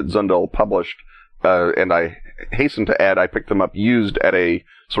 books that Zundel published, and I hasten to add, I picked them up used at a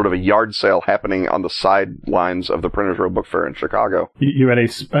sort of a yard sale happening on the sidelines of the Printers Row Book Fair in Chicago. You had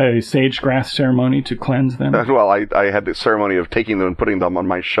a sage-grass ceremony to cleanse them? Well, I had the ceremony of taking them and putting them on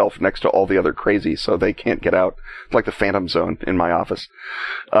my shelf next to all the other crazy so they can't get out. It's like the Phantom Zone in my office.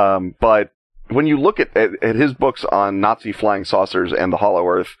 But when you look at his books on Nazi flying saucers and the Hollow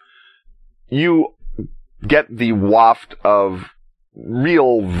Earth, you get the waft of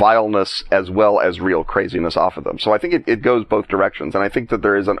real vileness as well as real craziness off of them. So I think it goes both directions. And I think that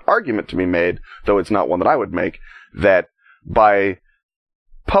there is an argument to be made, though it's not one that I would make, that by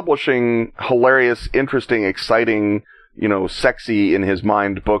publishing hilarious, interesting, exciting, sexy in his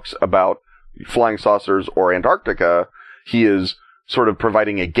mind books about flying saucers or Antarctica, he is sort of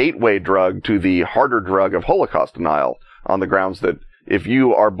providing a gateway drug to the harder drug of Holocaust denial, on the grounds that if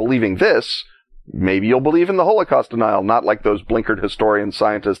you are believing this, maybe you'll believe in the Holocaust denial, not like those blinkered historians,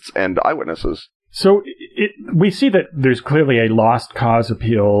 scientists, and eyewitnesses. So we see that there's clearly a lost cause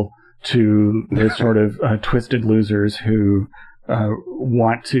appeal to the sort of twisted losers who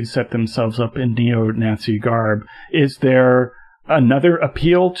want to set themselves up in neo-Nazi garb. Is there another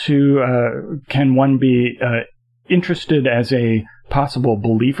appeal to, can one be interested as a possible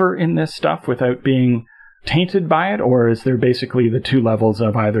believer in this stuff without being tainted by it? Or is there basically the two levels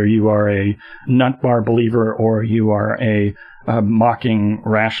of either you are a nut bar believer or you are a mocking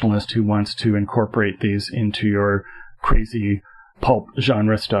rationalist who wants to incorporate these into your crazy pulp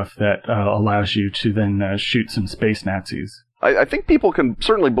genre stuff that allows you to then shoot some space Nazis? I think people can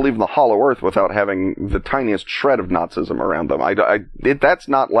certainly believe in the Hollow Earth without having the tiniest shred of Nazism around them. That's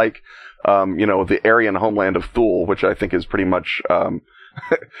not like, the Aryan homeland of Thule, which I think is pretty much,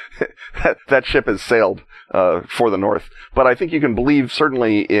 that ship has sailed for the North. But I think you can believe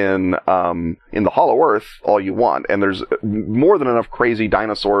certainly in the Hollow Earth all you want, and there's more than enough crazy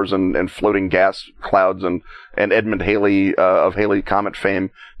dinosaurs and floating gas clouds and Edmund Halley of Halley Comet fame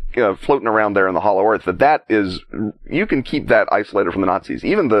floating around there in the Hollow Earth. That is, you can keep that isolated from the Nazis.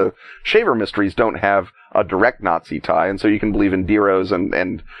 Even the Shaver mysteries don't have a direct Nazi tie, and so you can believe in Deros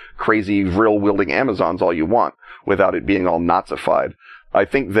and crazy vril-wielding Amazons all you want without it being all Nazified. I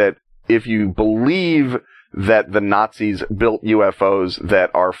think that if you believe that the Nazis built UFOs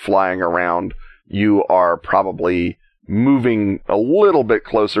that are flying around, you are probably moving a little bit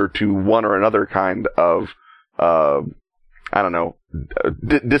closer to one or another kind of,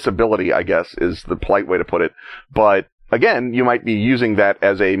 disability, I guess, is the polite way to put it. But again, you might be using that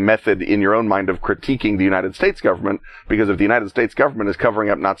as a method in your own mind of critiquing the United States government, because if the United States government is covering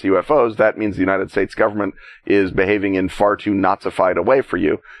up Nazi UFOs, that means the United States government is behaving in far too Nazified a way for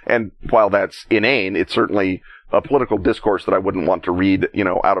you. And while that's inane, it's certainly a political discourse that I wouldn't want to read,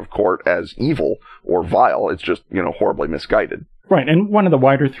 out of court as evil or vile. It's just, horribly misguided. Right. And one of the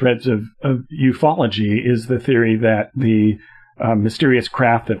wider threads of ufology is the theory that the mysterious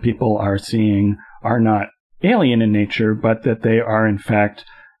craft that people are seeing are not alien in nature, but that they are, in fact,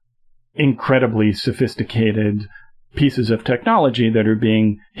 incredibly sophisticated pieces of technology that are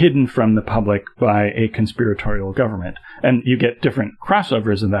being hidden from the public by a conspiratorial government. And you get different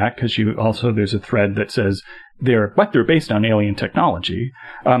crossovers of that, because there's a thread that says they're based on alien technology.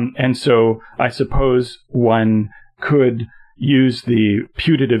 And so I suppose one could use the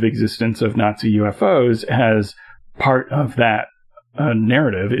putative existence of Nazi UFOs as part of that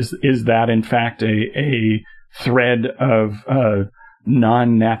narrative. Is that in fact a thread of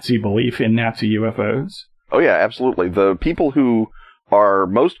non-Nazi belief in Nazi UFOs? Oh yeah, absolutely. The people who are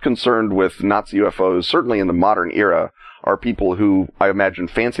most concerned with Nazi UFOs, certainly in the modern era, are people who, I imagine,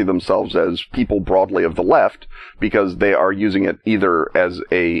 fancy themselves as people broadly of the left, because they are using it either as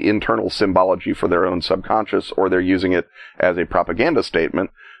a internal symbology for their own subconscious, or they're using it as a propaganda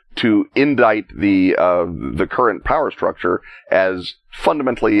statement to indict the current power structure as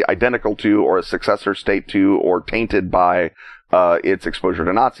fundamentally identical to, or a successor state to, or tainted by its exposure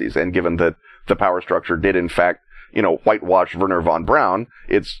to Nazis. And given that the power structure did in fact, whitewash Wernher von Braun,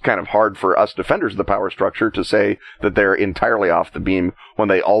 it's kind of hard for us defenders of the power structure to say that they're entirely off the beam when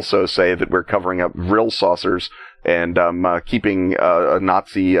they also say that we're covering up vril saucers and keeping a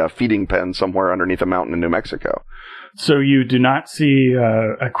Nazi feeding pen somewhere underneath a mountain in New Mexico. So you do not see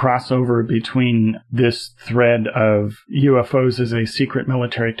a crossover between this thread of UFOs as a secret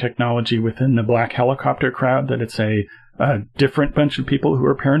military technology within the black helicopter crowd, that it's a different bunch of people who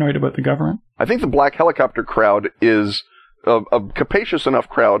are paranoid about the government? I think the black helicopter crowd is a capacious enough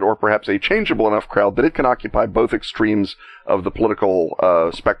crowd, or perhaps a changeable enough crowd, that it can occupy both extremes of the political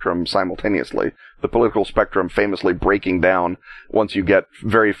spectrum simultaneously. The political spectrum famously breaking down once you get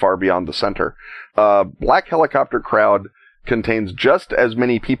very far beyond the center. Black helicopter crowd contains just as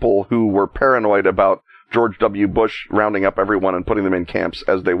many people who were paranoid about George W. Bush rounding up everyone and putting them in camps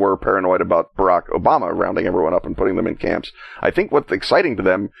as they were paranoid about Barack Obama rounding everyone up and putting them in camps. I think what's exciting to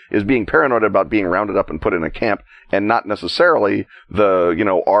them is being paranoid about being rounded up and put in a camp, and not necessarily the,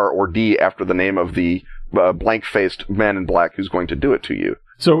 R or D after the name of the blank-faced man in black who's going to do it to you.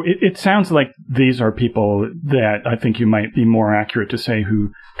 So it sounds like these are people that I think you might be more accurate to say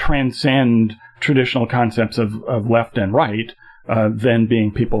who transcend traditional concepts of left and right, than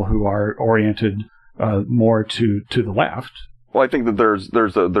being people who are oriented more to the left. Well, I think that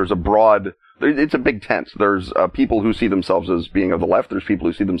there's a broad. It's a big tent. There's people who see themselves as being of the left. There's people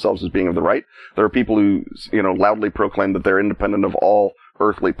who see themselves as being of the right. There are people who, loudly proclaim that they're independent of all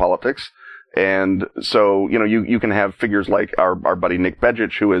earthly politics. And so, you can have figures like our buddy Nick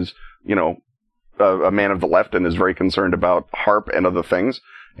Begich, who is, a man of the left and is very concerned about HAARP and other things.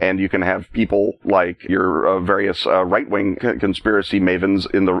 And you can have people like your various right-wing conspiracy mavens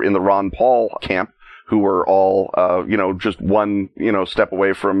in the Ron Paul camp, who were all, just one, step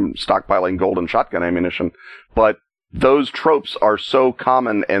away from stockpiling gold and shotgun ammunition. But those tropes are so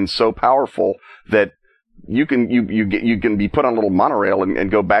common and so powerful that you can be put on a little monorail and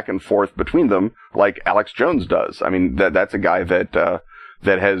go back and forth between them like Alex Jones does. I mean, that's a guy that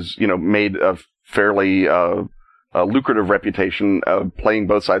has, made a fairly, lucrative reputation of playing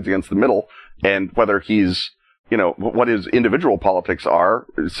both sides against the middle. And whether he's, what his individual politics are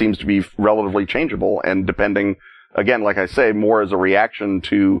seems to be relatively changeable, and depending, again, like I say, more as a reaction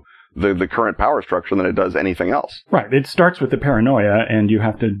to the current power structure than it does anything else. Right. It starts with the paranoia, and you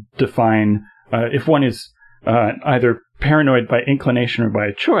have to define, if one is either paranoid by inclination or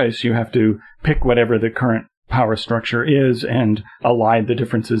by choice, you have to pick whatever the current power structure is and align the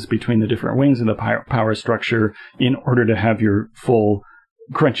differences between the different wings of the power structure in order to have your full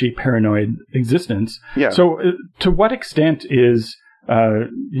crunchy paranoid existence. Yeah. So to what extent is,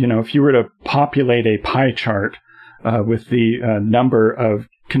 if you were to populate a pie chart with the number of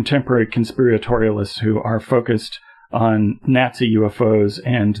contemporary conspiratorialists who are focused on Nazi UFOs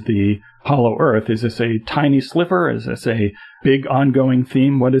and the Hollow Earth, is this a tiny sliver? Is this a big ongoing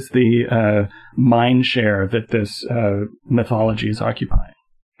theme? What is the mind share that this mythology is occupying?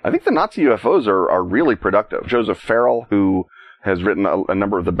 I think the Nazi UFOs are really productive. Joseph Farrell, who has written a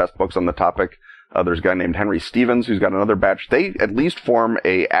number of the best books on the topic. There's a guy named Henry Stevens who's got another batch. They at least form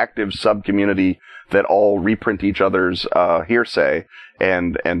a active sub-community that all reprint each other's hearsay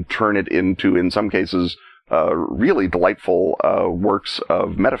and turn it into, in some cases, really delightful works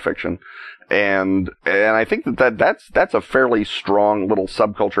of metafiction. And I think that's a fairly strong little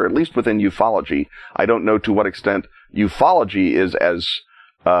subculture, at least within ufology. I don't know to what extent ufology is as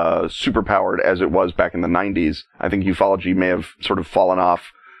superpowered as it was back in the 90s. I think ufology may have sort of fallen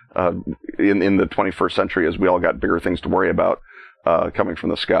off in the 21st century as we all got bigger things to worry about coming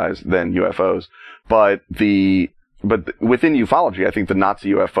from the skies than UFOs. But within ufology, I think the Nazi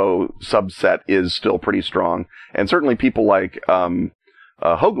UFO subset is still pretty strong. And certainly people like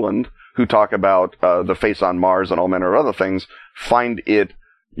Hoagland, who talk about the face on Mars and all manner of other things, find it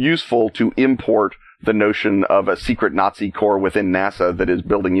useful to import the notion of a secret Nazi corps within NASA that is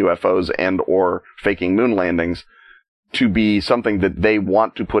building UFOs and or faking moon landings to be something that they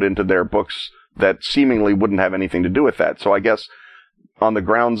want to put into their books that seemingly wouldn't have anything to do with that. So I guess on the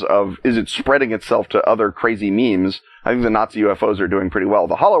grounds of, is it spreading itself to other crazy memes, I think the Nazi UFOs are doing pretty well.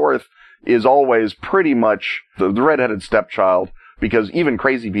 The Hollow Earth is always pretty much the redheaded stepchild, because even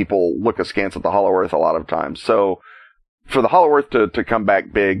crazy people look askance at the Hollow Earth a lot of times. So for the Hollow Earth to come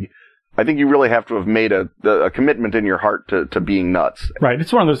back big, I think you really have to have made a commitment in your heart to being nuts. Right.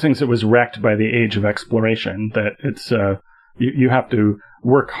 It's one of those things that was wrecked by the age of exploration, that it's you have to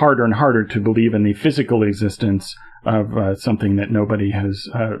work harder and harder to believe in the physical existence of something that nobody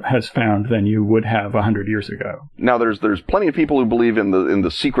has found than you would have 100 years ago. Now, there's plenty of people who believe in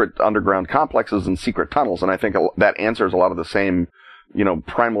the secret underground complexes and secret tunnels, and I think that answers a lot of the same,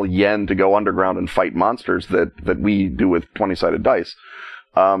 primal yen to go underground and fight monsters that we do with 20-sided dice.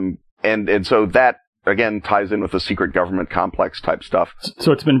 And so that, again, ties in with the secret government complex type stuff.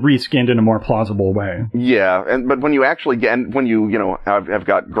 So it's been reskinned in a more plausible way. Yeah, but when you actually have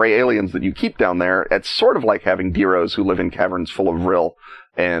got gray aliens that you keep down there, it's sort of like having Deros who live in caverns full of Vril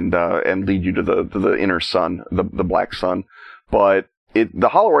and lead you to the inner sun, the black sun. But the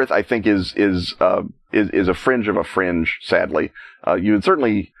Hollow Earth, I think, is a fringe of a fringe. Sadly, you would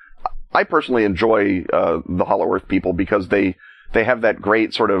certainly, I personally enjoy the Hollow Earth people because they have that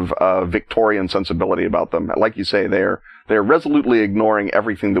great sort of Victorian sensibility about them. Like you say, they're resolutely ignoring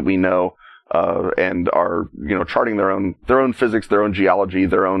everything that we know, and are charting their own physics, their own geology,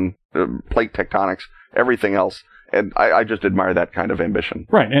 their own plate tectonics, everything else. And I just admire that kind of ambition.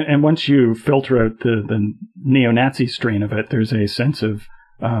 Right, and once you filter out the neo-Nazi strain of it, there's a sense of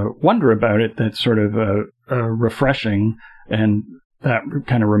wonder about it that's sort of refreshing, and that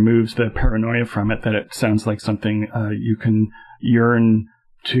kind of removes the paranoia from it, that it sounds like something you can yearn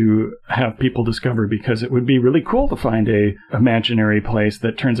to have people discover, because it would be really cool to find a imaginary place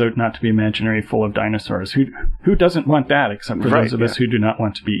that turns out not to be imaginary, full of dinosaurs. Who doesn't want that, except for those of us who do not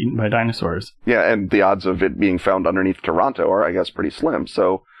want to be eaten by dinosaurs? Yeah, and the odds of it being found underneath Toronto are, I guess, pretty slim.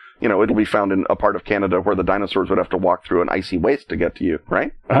 So, it'll be found in a part of Canada where the dinosaurs would have to walk through an icy waste to get to you,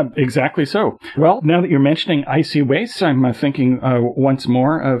 right? Exactly so. Well, now that you're mentioning icy wastes, I'm thinking once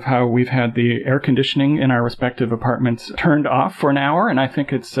more of how we've had the air conditioning in our respective apartments turned off for an hour, and I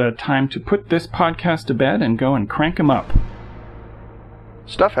think it's time to put this podcast to bed and go and crank them up.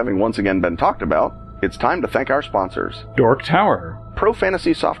 Stuff having once again been talked about, it's time to thank our sponsors. Dork Tower. Pro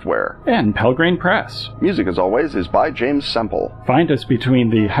Fantasy Software. And Pelgrane Press. Music, as always, is by James Semple. Find us between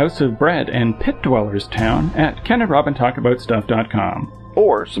the House of Bread and Pit Dwellers Town at KennethRobinTalkAboutStuff.com.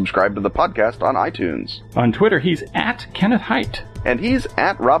 Or subscribe to the podcast on iTunes. On Twitter, he's at Kenneth Haidt. And he's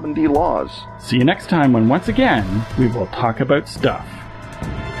at Robin D. Laws. See you next time when, once again, we will talk about stuff.